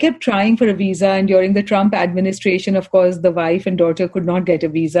 And they kept trying for a visa. And during the Trump administration, of course, the wife and daughter could not get a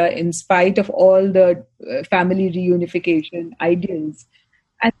visa in spite of all the family reunification ideals.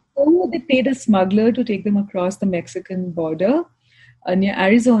 And so they paid a smuggler to take them across the Mexican border near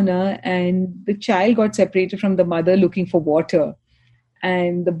Arizona. And the child got separated from the mother looking for water.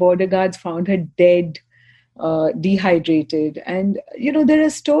 And the border guards found her dead, dehydrated. And there are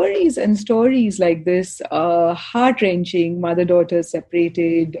stories and stories like this, heart-wrenching, mother-daughter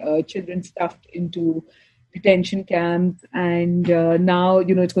separated, children stuffed into detention camps, and now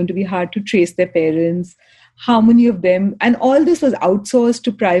it's going to be hard to trace their parents. How many of them, and all this was outsourced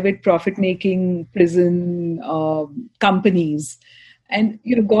to private profit-making prison companies. And,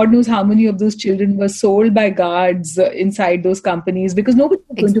 God knows how many of those children were sold by guards inside those companies because nobody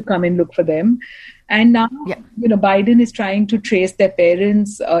was going to come and look for them. And now, Biden is trying to trace their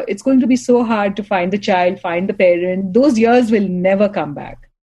parents. It's going to be so hard to find the child, find the parent. Those years will never come back.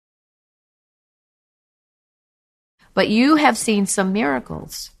 But you have seen some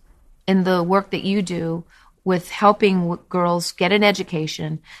miracles in the work that you do with helping girls get an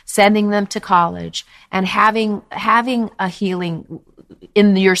education, sending them to college, and having a healing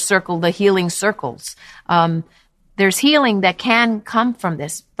in your circle, the healing circles. There's healing that can come from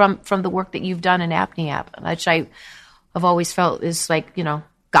this, from the work that you've done in APNIAP, which I have always felt is like,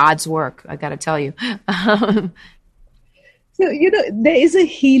 God's work, I got to tell you. So, there is a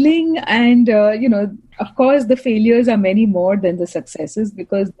healing, and, of course, the failures are many more than the successes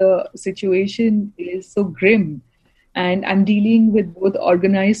because the situation is so grim. And I'm dealing with both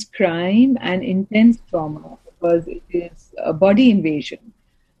organized crime and intense trauma because it is a body invasion.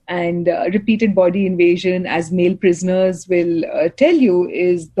 And repeated body invasion, as male prisoners will tell you,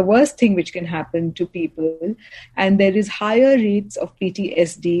 is the worst thing which can happen to people. And there is higher rates of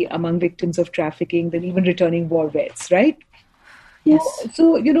PTSD among victims of trafficking than even returning war vets, right? Yes.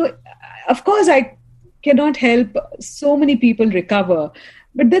 So, of course, I cannot help so many people recover.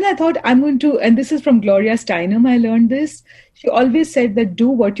 But then I thought I'm going to, and this is from Gloria Steinem, I learned this. She always said that do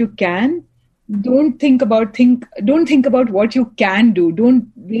what you can. Don't think about what you can do.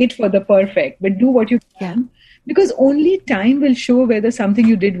 Don't wait for the perfect, but do what you can. Because only time will show whether something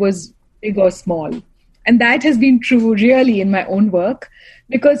you did was big or small. And that has been true really in my own work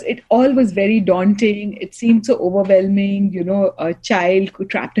because it all was very daunting. It seemed so overwhelming, a child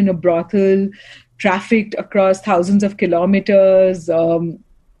trapped in a brothel, trafficked across thousands of kilometers,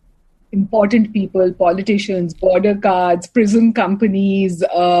 important people, politicians, border guards, prison companies,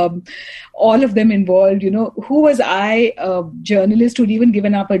 all of them involved. Who was I, a journalist who'd even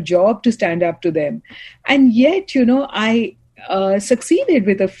given up a job to stand up to them? And yet, I succeeded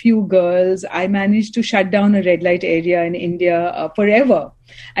with a few girls. I managed to shut down a red light area in India forever.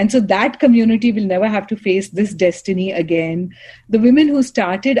 And so that community will never have to face this destiny again. The women who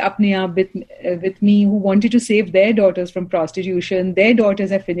started APNIAP with me, who wanted to save their daughters from prostitution, their daughters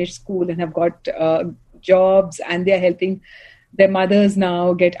have finished school and have got jobs, and they're helping Their mothers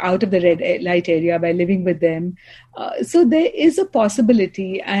now get out of the red light area by living with them. So there is a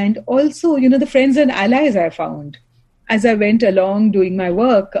possibility. And also, the friends and allies I found as I went along doing my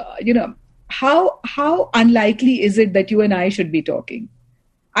work, how unlikely is it that you and I should be talking?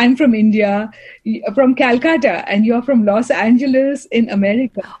 I'm from India, from Calcutta, and you're from Los Angeles in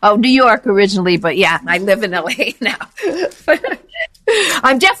America. Oh, New York originally, but yeah, I live in LA now.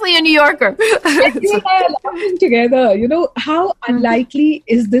 I'm definitely a New Yorker. You and I are laughing together. How unlikely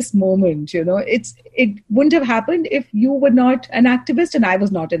is this moment? It wouldn't have happened if you were not an activist and I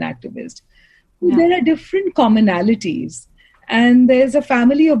was not an activist. Yeah. There are different commonalities, and there's a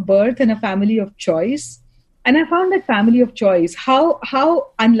family of birth and a family of choice. And I found that family of choice, how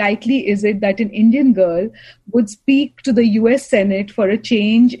unlikely is it that an Indian girl would speak to the US Senate for a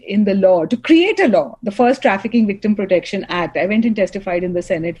change in the law, to create a law, the first Trafficking Victim Protection Act. I went and testified in the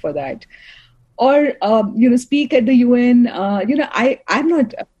Senate for that. Or, speak at the UN. I'm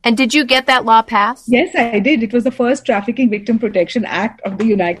not... And did you get that law passed? Yes, I did. It was the first Trafficking Victim Protection Act of the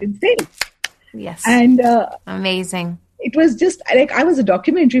United States. Yes. And amazing. It was just like I was a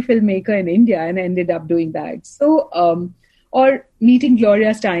documentary filmmaker in India and I ended up doing that. So, or meeting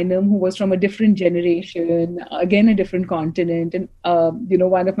Gloria Steinem, who was from a different generation, again, a different continent, and,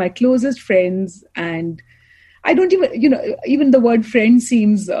 one of my closest friends. And I don't even the word friend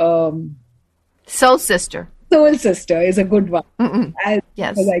seems... Soul sister. Soul sister is a good one,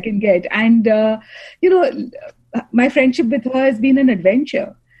 yes, as I can get. And, my friendship with her has been an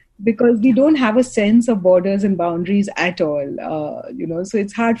adventure, because we don't have a sense of borders and boundaries at all, so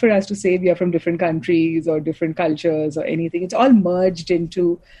it's hard for us to say we are from different countries or different cultures or anything. It's all merged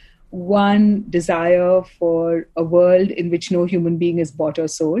into one desire for a world in which no human being is bought or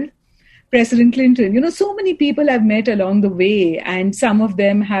sold. President Clinton, so many people I've met along the way, and some of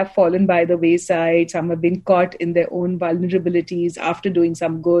them have fallen by the wayside. Some have been caught in their own vulnerabilities after doing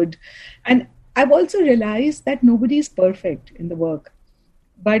some good. And I've also realized that nobody is perfect in the work.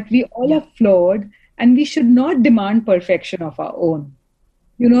 But we all are flawed, and we should not demand perfection of our own,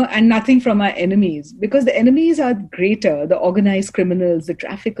 and nothing from our enemies, because the enemies are greater, the organized criminals, the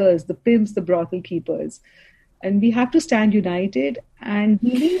traffickers, the pimps, the brothel keepers. And we have to stand united and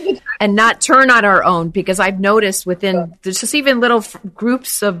not turn on our own, because I've noticed within there's just even little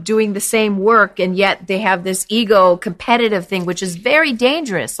groups of doing the same work, and yet they have this ego competitive thing, which is very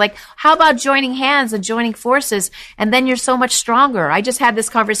dangerous. Like, how about joining hands and joining forces, and then you're so much stronger? I just had this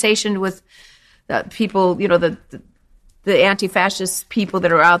conversation with people, the anti-fascist people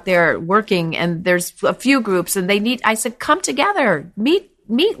that are out there working, and there's a few groups, and I said, come together, meet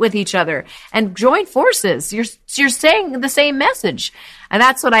with each other and join forces. You're saying the same message. And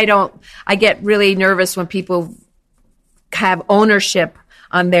that's what I get really nervous when people have ownership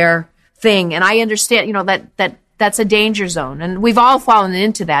on their thing. And I understand, that's a danger zone. And we've all fallen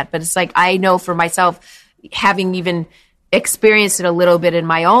into that. But it's like, I know for myself, having even experienced it a little bit in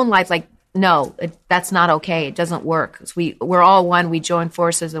my own life, like, no, that's not okay. It doesn't work. We're all one. We join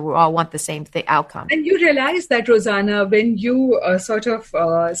forces, and we all want the same outcome. And you realize that, Rosanna, when you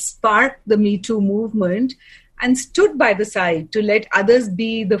sparked the Me Too movement and stood by the side to let others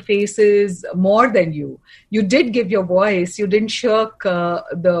be the faces more than you. You did give your voice. You didn't shirk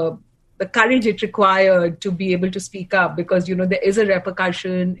the courage it required to be able to speak up, because, there is a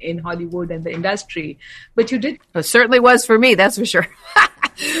repercussion in Hollywood and the industry. But you did. It certainly was for me, that's for sure.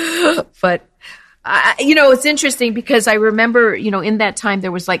 But, it's interesting because I remember, in that time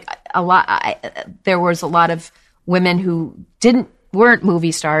there was like there was a lot of women who weren't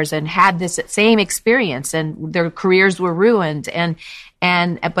movie stars and had this same experience, and their careers were ruined.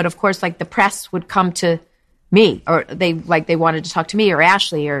 But of course, like, the press would come to me, or they wanted to talk to me or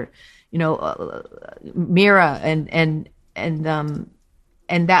Ashley or, Mira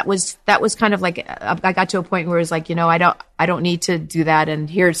and that was kind of like, I got to a point where it was like, I don't need to do that. And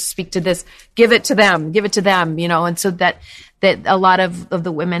here, speak to this, give it to them. And so that a lot of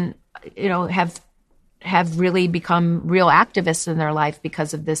the women, have really become real activists in their life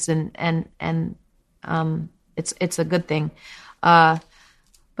because of this. And it's a good thing. But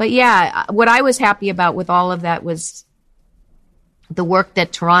yeah, what I was happy about with all of that was the work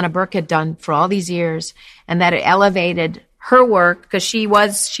that Tarana Burke had done for all these years, and that it elevated her work, because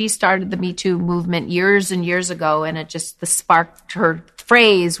she started the Me Too movement years and years ago, and her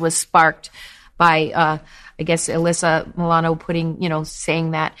phrase was sparked by, I guess, Alyssa Milano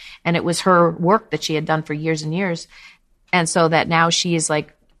saying that, and it was her work that she had done for years and years. And so that now she is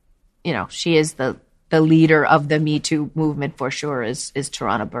like, she is the leader of the Me Too movement for sure, is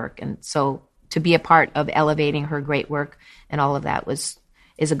Tarana Burke. And so to be a part of elevating her great work and all of that is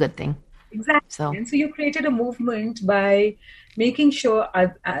a good thing. Exactly. And so you created a movement by making sure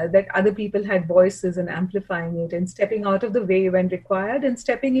that other people had voices and amplifying it, and stepping out of the way when required and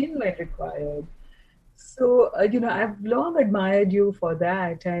stepping in when required. So, I've long admired you for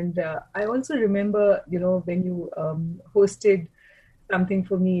that. And I also remember, when you hosted something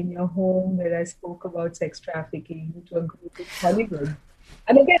for me in your home where I spoke about sex trafficking to a group in Hollywood.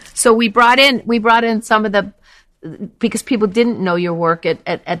 And again, so we brought in some of the, because people didn't know your work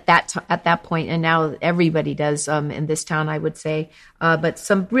at that point, and now everybody does in this town, I would say. But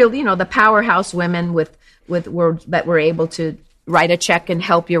some real, the powerhouse women that were able to write a check and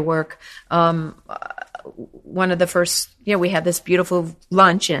help your work. One of the first, we had this beautiful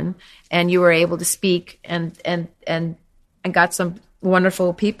luncheon, and you were able to speak and got some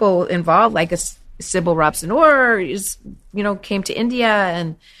wonderful people involved, like a Sybil Robson Orr, came to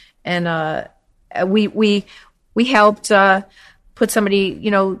India, and we helped put somebody,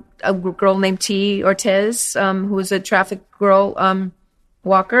 a girl named T. Ortiz, who was a traffic girl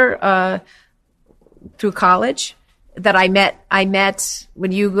walker through college, that I met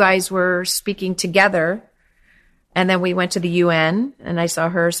when you guys were speaking together, and then we went to the UN, and I saw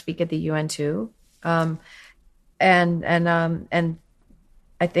her speak at the UN too, and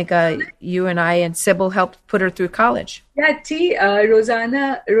I think you and I and Sybil helped put her through college. Yeah,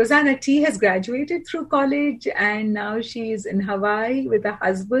 Rosanna T has graduated through college, and now she's in Hawaii with a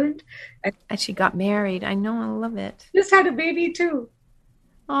husband, and she got married. I know, I love it. Just had a baby too.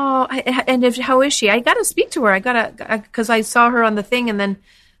 Oh, how is she? I got to speak to her. Because I saw her on the thing and then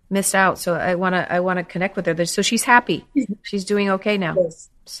missed out. So I want to connect with her. So she's happy. She's doing okay now. Yes.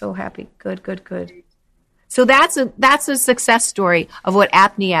 So happy. Good. So that's a success story of what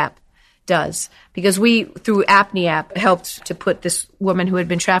APNIAP does, because we, through APNIAP, helped to put this woman who had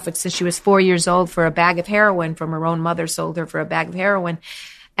been trafficked since she was 4 years old for a bag of heroin from her own mother, sold her for a bag of heroin.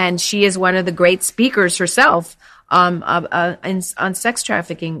 And she is one of the great speakers herself on sex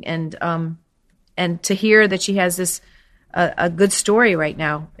trafficking, and to hear that she has this a good story right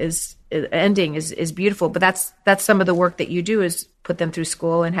now is beautiful. But that's some of the work that you do, is put them through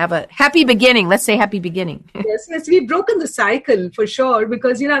school and have a happy beginning. Let's say happy beginning. Yes, we've broken the cycle for sure,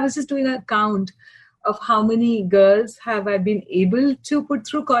 because I was just doing a count of how many girls have I been able to put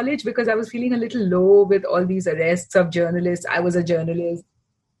through college, because I was feeling a little low with all these arrests of journalists. I was a journalist.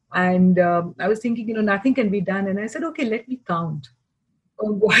 And I was thinking, nothing can be done. And I said, okay, let me count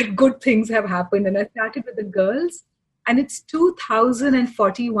what good things have happened. And I started with the girls. And it's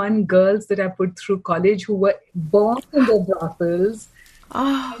 2,041 girls that I put through college who were born in their brothels.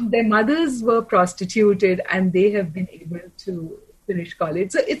 Oh. And their mothers were prostituted, and they have been able to finish college.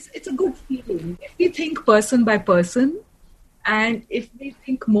 So it's a good feeling. If we think person by person, and if we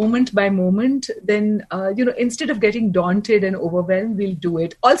think moment by moment, then, instead of getting daunted and overwhelmed, we'll do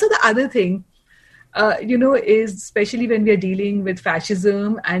it. Also, the other thing, is especially when we are dealing with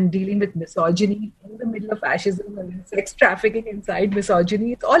fascism and dealing with misogyny in the middle of fascism and sex trafficking inside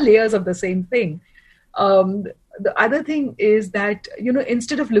misogyny, it's all layers of the same thing. The other thing is that,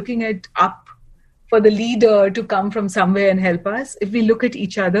 instead of looking up for the leader to come from somewhere and help us, if we look at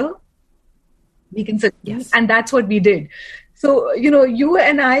each other, we can succeed. Yes. And that's what we did. So, you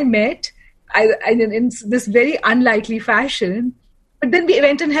and I met in this very unlikely fashion, but then we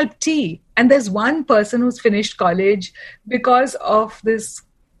went and helped T. And there's one person who's finished college because of this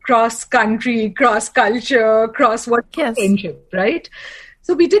cross-country, cross-culture, friendship, right?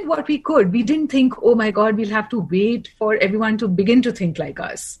 So we did what we could. We didn't think, oh my God, we'll have to wait for everyone to begin to think like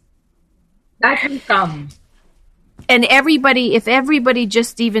us. That will come. And if everybody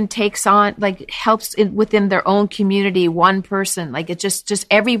just even takes on, helps within their own community, one person, it's just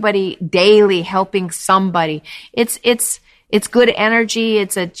everybody daily helping somebody. It's good energy.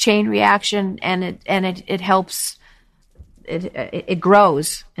 It's a chain reaction, and it helps. It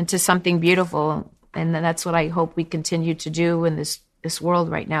grows into something beautiful, and that's what I hope we continue to do in this world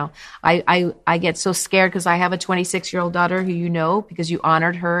right now. I get so scared because I have a 26-year-old daughter who because you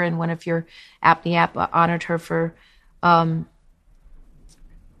honored her, and one of your APNIAP honored her for. What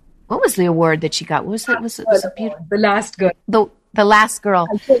was the award that she got? What was it? Was it beautiful? The last girl. The last girl.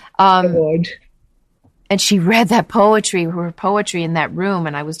 And she read her poetry in that room,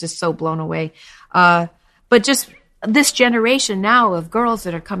 and I was just so blown away. But just this generation now of girls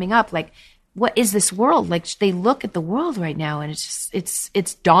that are coming up, what is this world? They look at the world right now, and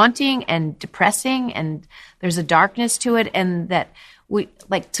it's daunting and depressing, and there's a darkness to it, and that we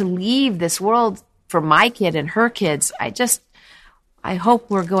to leave this world for my kid and her kids. I hope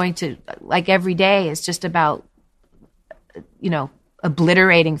we're going to, every day is just about,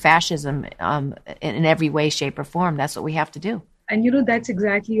 obliterating fascism in every way, shape, or form. That's what we have to do. And, that's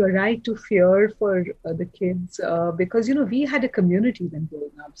exactly, you're right to fear for the kids because, we had a community when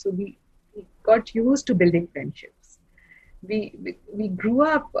growing up. So we got used to building friendships. We grew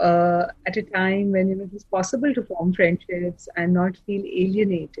up at a time when, it was possible to form friendships and not feel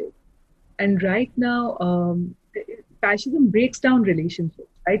alienated. And right now, fascism breaks down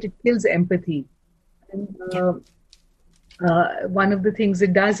relationships, right? It kills empathy. And one of the things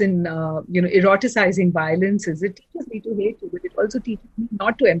it does in, eroticizing violence is it teaches me to hate you, but it also teaches me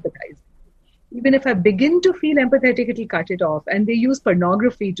not to empathize. Even if I begin to feel empathetic, it'll cut it off. And they use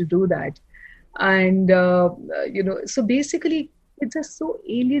pornography to do that. And, so basically, kids are so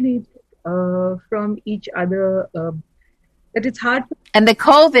alienated from each other that it's hard. And the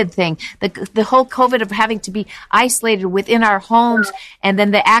COVID thing, the whole COVID of having to be isolated within our homes and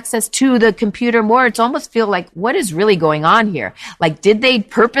then the access to the computer more, it's almost feel like, what is really going on here? Like, did they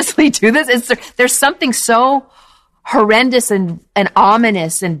purposely do this? There's something so horrendous and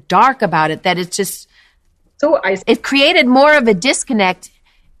ominous and dark about it that it's just, it created more of a disconnect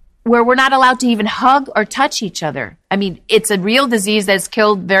where we're not allowed to even hug or touch each other. I mean, it's a real disease that's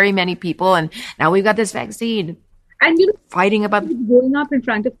killed very many people. And now we've got this vaccine. And fighting about growing up in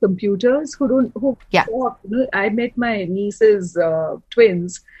front of computers who talk. I met my niece's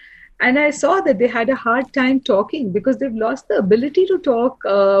twins, and I saw that they had a hard time talking because they've lost the ability to talk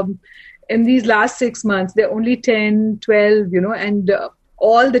in these last 6 months. They're only 10, 12, and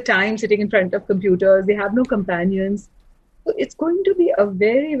all the time sitting in front of computers. They have no companions. So it's going to be a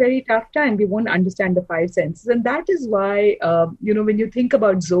very, very tough time. We won't understand the five senses. And that is why, when you think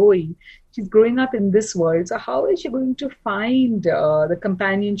about Zoe, she's growing up in this world. So how is she going to find the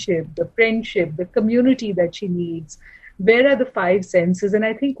companionship, the friendship, the community that she needs? Where are the five senses? And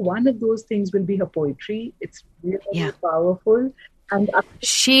I think one of those things will be her poetry. It's really powerful. And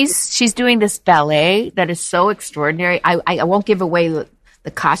she's doing this ballet that is so extraordinary. I won't give away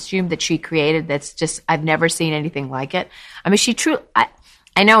the costume that she created. That's just, I've never seen anything like it. I mean,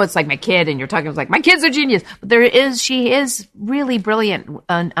 I know it's like my kid and you're talking like my kid's a genius, but she is really brilliant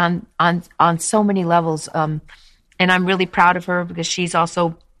on so many levels. And I'm really proud of her because she's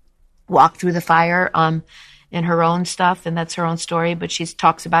also walked through the fire, in her own stuff, and that's her own story, but she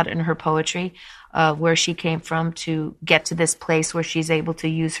talks about it in her poetry, where she came from to get to this place where she's able to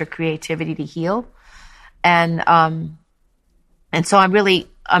use her creativity to heal. And so I'm really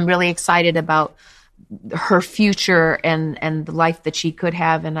excited about her future and the life that she could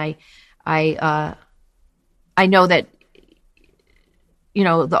have. And I know that,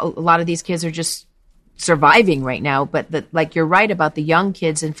 a lot of these kids are just surviving right now, but like you're right about the young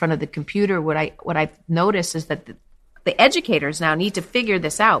kids in front of the computer. What I've noticed is that the educators now need to figure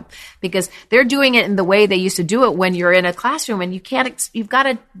this out because they're doing it in the way they used to do it when you're in a classroom, and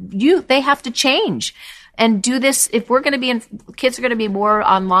they have to change and do this. If we're going to be kids are going to be more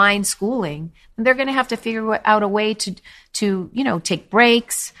online schooling, they're going to have to figure out a way to take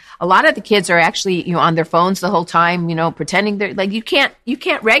breaks. A lot of the kids are actually, on their phones the whole time, pretending they're like, you can't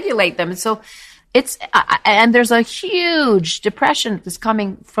regulate them. And so and there's a huge depression that's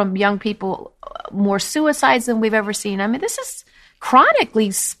coming from young people, more suicides than we've ever seen. I mean, this is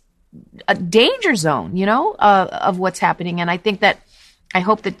chronically a danger zone, of what's happening. And I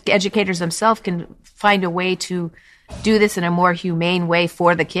hope that educators themselves can find a way to do this in a more humane way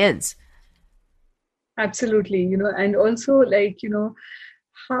for the kids. Absolutely. And also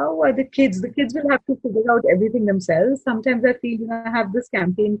how are the kids? The kids will have to figure out everything themselves. Sometimes I feel, I have this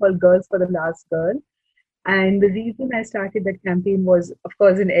campaign called Girls for the Last Girl. And the reason I started that campaign was, of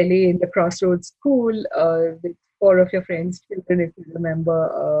course, in LA, in the Crossroads School, with 4 of your friends' children, if you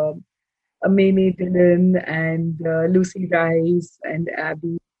remember, Mamie Dillon and Lucy Rice and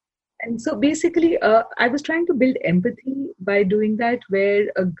Abby. And so basically, I was trying to build empathy by doing that,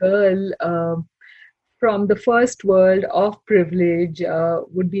 where a girl from the first world of privilege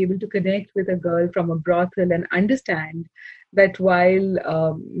would be able to connect with a girl from a brothel and understand that while,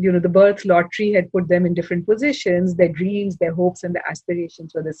 the birth lottery had put them in different positions, their dreams, their hopes, and their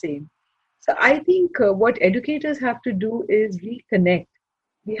aspirations were the same. So I think what educators have to do is reconnect.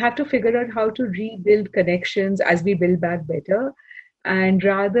 We have to figure out how to rebuild connections as we build back better. And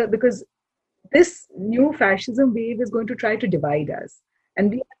because this new fascism wave is going to try to divide us. And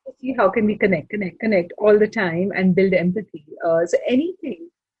we have to see how can we connect all the time and build empathy. So anything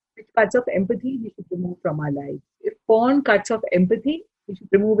which cuts off empathy, we should remove from our life. If porn cuts off empathy, we should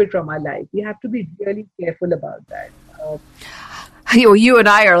remove it from our life. We have to be really careful about that. You and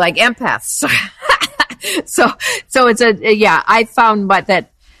I are like empaths. So it's I found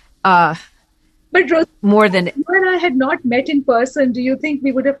that. But Rose, more than you and I had not met in person, do you think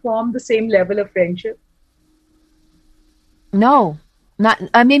we would have formed the same level of friendship? No, not.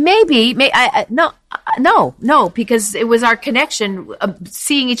 I mean, maybe. No, because it was our connection,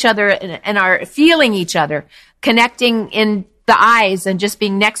 seeing each other and our feeling each other, connecting in the eyes, and just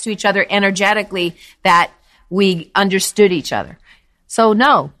being next to each other energetically, that we understood each other. So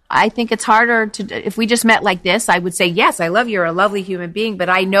no, I think it's harder to. If we just met like this, I would say yes, I love you. You're a lovely human being, but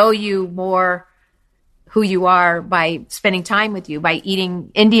I know you more, who you are, by spending time with you, by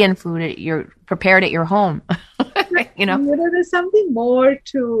eating Indian food you're prepared at your home. There's something more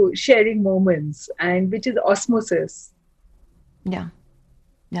to sharing moments, and which is osmosis. Yeah.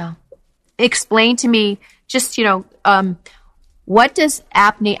 Explain to me, just, what does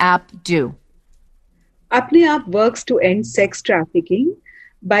Apne Aap do? Apne Aap works to end sex trafficking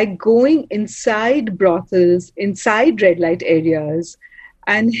by going inside brothels, inside red light areas,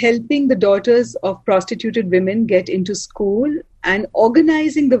 and helping the daughters of prostituted women get into school, and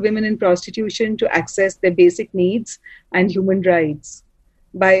organizing the women in prostitution to access their basic needs and human rights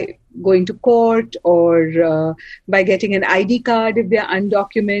by going to court, or by getting an ID card if they're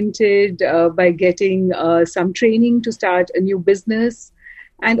undocumented, by getting some training to start a new business,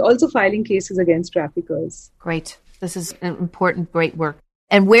 and also filing cases against traffickers. Great. This is an important, great work.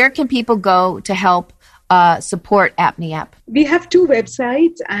 And where can people go to help support Apne Aap? We have two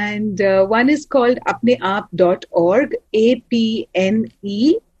websites, and one is called apneaap.org,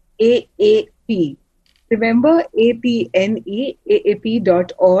 APNEAAP. Remember,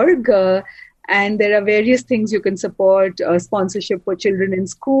 APNEAAP.org. And there are various things you can support: sponsorship for children in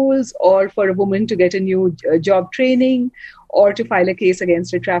schools, or for a woman to get a new job training, or to file a case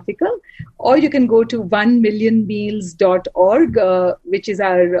against a trafficker. Or you can go to 1millionmeals.org, which is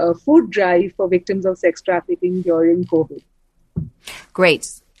our food drive for victims of sex trafficking during COVID.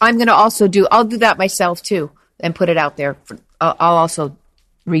 Great. I'm going to also I'll do that myself too, and put it out there. I'll also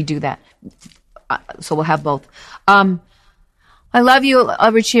redo that. So we'll have both. I love you,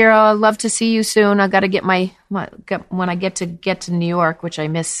 Ruchira. I'd love to see you soon. I got to get when I get to New York, which I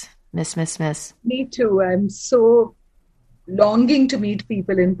miss. Me too. I'm so longing to meet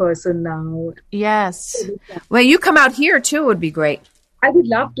people in person now. Yes. Well, you come out here too would be great. I would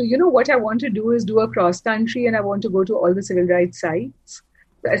love to. What I want to do is do a cross country, and I want to go to all the civil rights sites.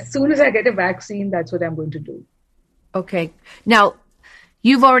 As soon as I get a vaccine, that's what I'm going to do. Okay. Now,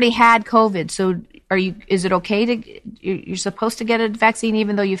 you've already had COVID, so is it okay you're supposed to get a vaccine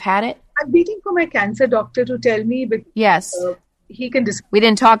even though you've had it? I'm waiting for my cancer doctor to tell me, but yes. He can we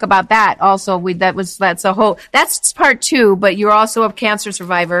didn't talk about that. Also, that's part two, but you're also a cancer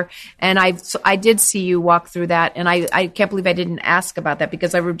survivor. And I did see you walk through that. And I can't believe I didn't ask about that,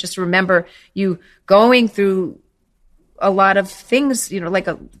 because I just remember you going through a lot of things, like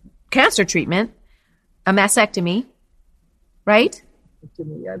a cancer treatment, a mastectomy, right?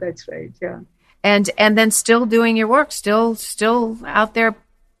 Yeah, that's right. Yeah. And then still doing your work, still out there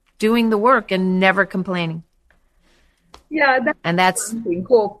doing the work and never complaining. Yeah, that's something.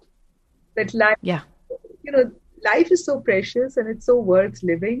 Hope that life. Yeah, life is so precious and it's so worth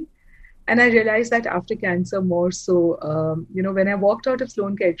living. And I realized that after cancer more so. When I walked out of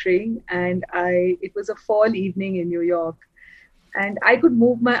Sloan Kettering, and it was a fall evening in New York, and I could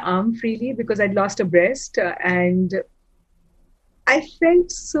move my arm freely because I'd lost a breast, and I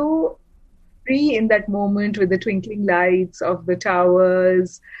felt so free in that moment with the twinkling lights of the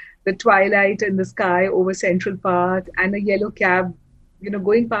towers, the twilight in the sky over Central Park, and a yellow cab,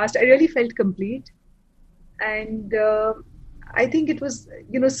 going past. I really felt complete. And I think it was,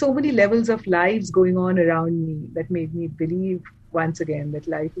 so many levels of lives going on around me that made me believe once again that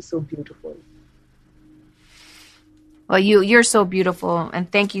life is so beautiful. Well, you're so beautiful.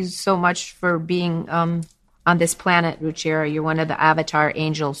 And thank you so much for being on this planet, Ruchira. You're one of the avatar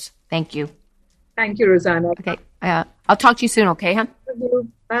angels. Thank you. Thank you, Rosanna. Okay. I'll talk to you soon, okay, hon?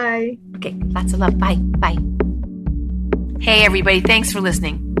 Bye. Okay, lots of love. Bye. Bye. Hey, everybody. Thanks for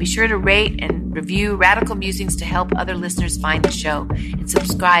listening. Be sure to rate and review Radical Musings to help other listeners find the show. And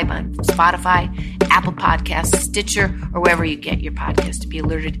subscribe on Spotify, Apple Podcasts, Stitcher, or wherever you get your podcast to be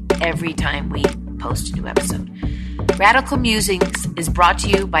alerted every time we post a new episode. Radical Musings is brought to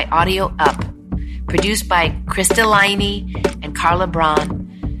you by Audio Up. Produced by Krista Liney and Carla Braun.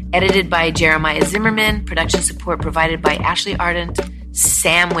 Edited by Jeremiah Zimmerman. Production support provided by Ashley Ardent,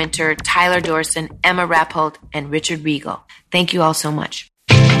 Sam Winter, Tyler Dorson, Emma Rappold, and Richard Regal. Thank you all so much.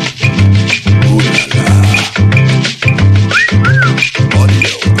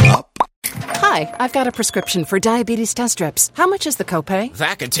 Hi, I've got a prescription for diabetes test strips. How much is the copay?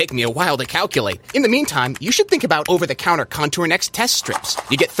 That could take me a while to calculate. In the meantime, you should think about over-the-counter Contour Next test strips.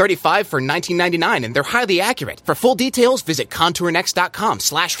 You get 35 for $19.99, and they're highly accurate. For full details, visit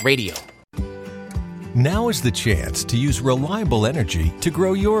contournext.com/radio. Now is the chance to use reliable energy to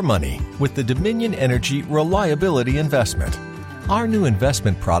grow your money with the Dominion Energy Reliability Investment. Our new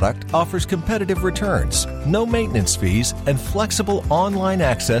investment product offers competitive returns, no maintenance fees, and flexible online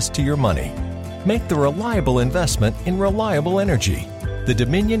access to your money. Make the reliable investment in reliable energy. The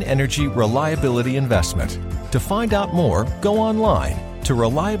Dominion Energy Reliability Investment. To find out more, go online to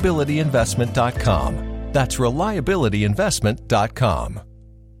reliabilityinvestment.com. That's reliabilityinvestment.com.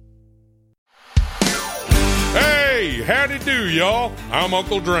 Hey, howdy do, y'all. I'm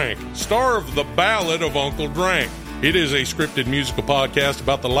Uncle Drank, star of The Ballad of Uncle Drank. It is a scripted musical podcast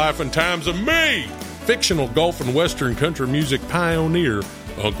about the life and times of me, fictional golf and western country music pioneer,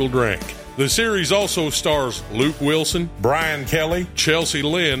 Uncle Drank. The series also stars Luke Wilson, Brian Kelly, Chelsea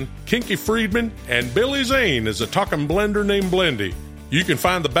Lynn, Kinky Friedman, and Billy Zane as a talking blender named Blendy. You can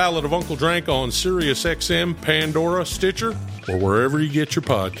find The Ballad of Uncle Drank on SiriusXM, Pandora, Stitcher, or wherever you get your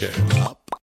podcasts.